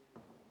 see,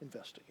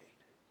 investigate.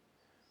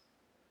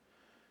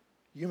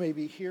 You may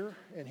be here,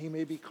 and He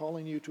may be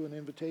calling you to an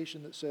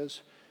invitation that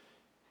says,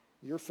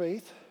 your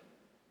faith,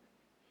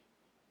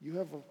 you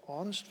have an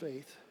honest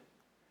faith,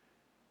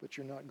 but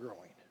you're not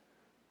growing.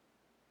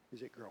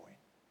 Is it growing?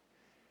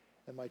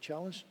 And my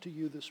challenge to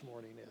you this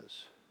morning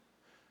is,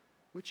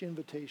 which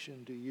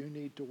invitation do you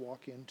need to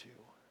walk into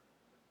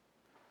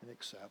and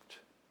accept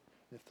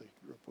if the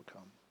group will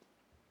come?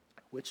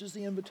 Which is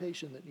the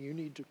invitation that you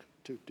need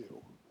to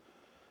do?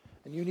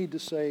 And you need to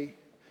say,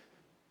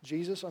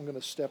 Jesus, I'm going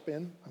to step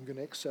in. I'm going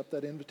to accept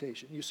that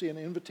invitation. You see, an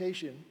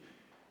invitation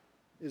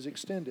is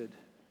extended,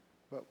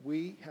 but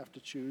we have to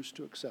choose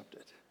to accept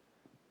it.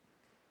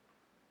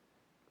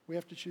 We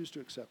have to choose to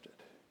accept it.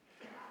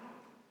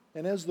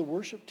 And as the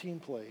worship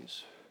team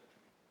plays,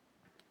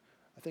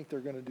 I think they're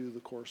going to do the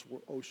chorus,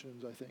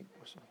 Oceans, I think,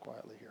 listen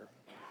quietly here.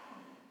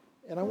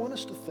 And I want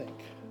us to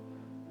think,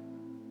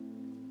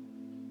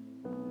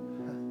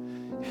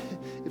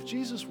 if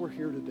Jesus were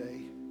here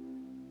today,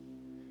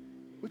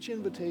 which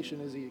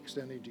invitation is He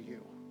extending to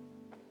you?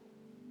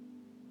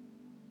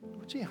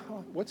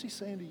 What's He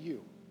saying to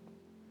you?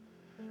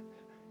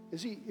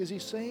 Is he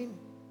saying,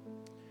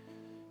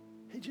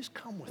 hey, just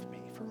come with me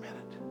for a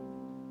minute.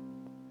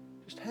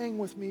 Just hang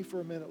with me for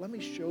a minute. Let me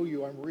show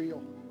you I'm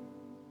real.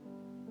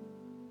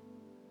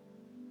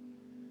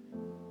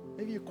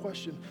 Maybe a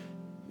question.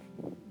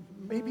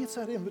 Maybe it's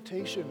that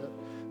invitation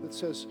that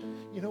says,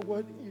 you know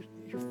what,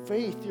 your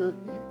faith, you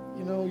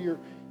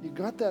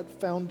got that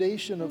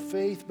foundation of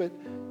faith, but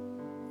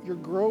your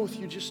growth,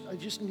 I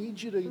just need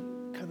you to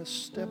kind of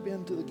step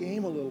into the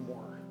game a little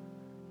more.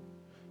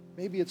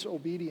 Maybe it's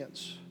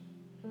obedience.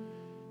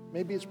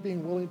 Maybe it's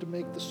being willing to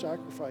make the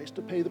sacrifice,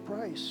 to pay the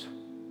price.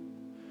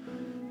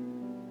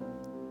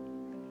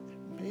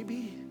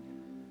 Maybe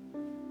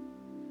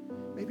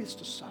it's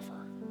to suffer.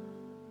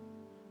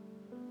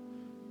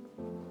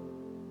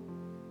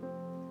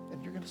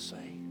 And you're going to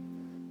say,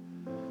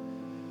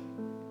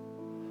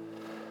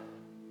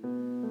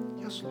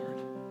 yes, Lord.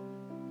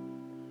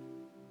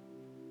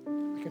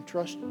 I can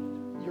trust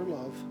your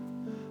love.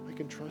 I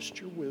can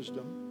trust your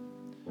wisdom.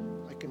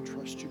 I can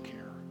trust your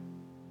care.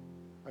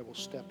 I will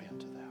step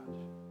into that.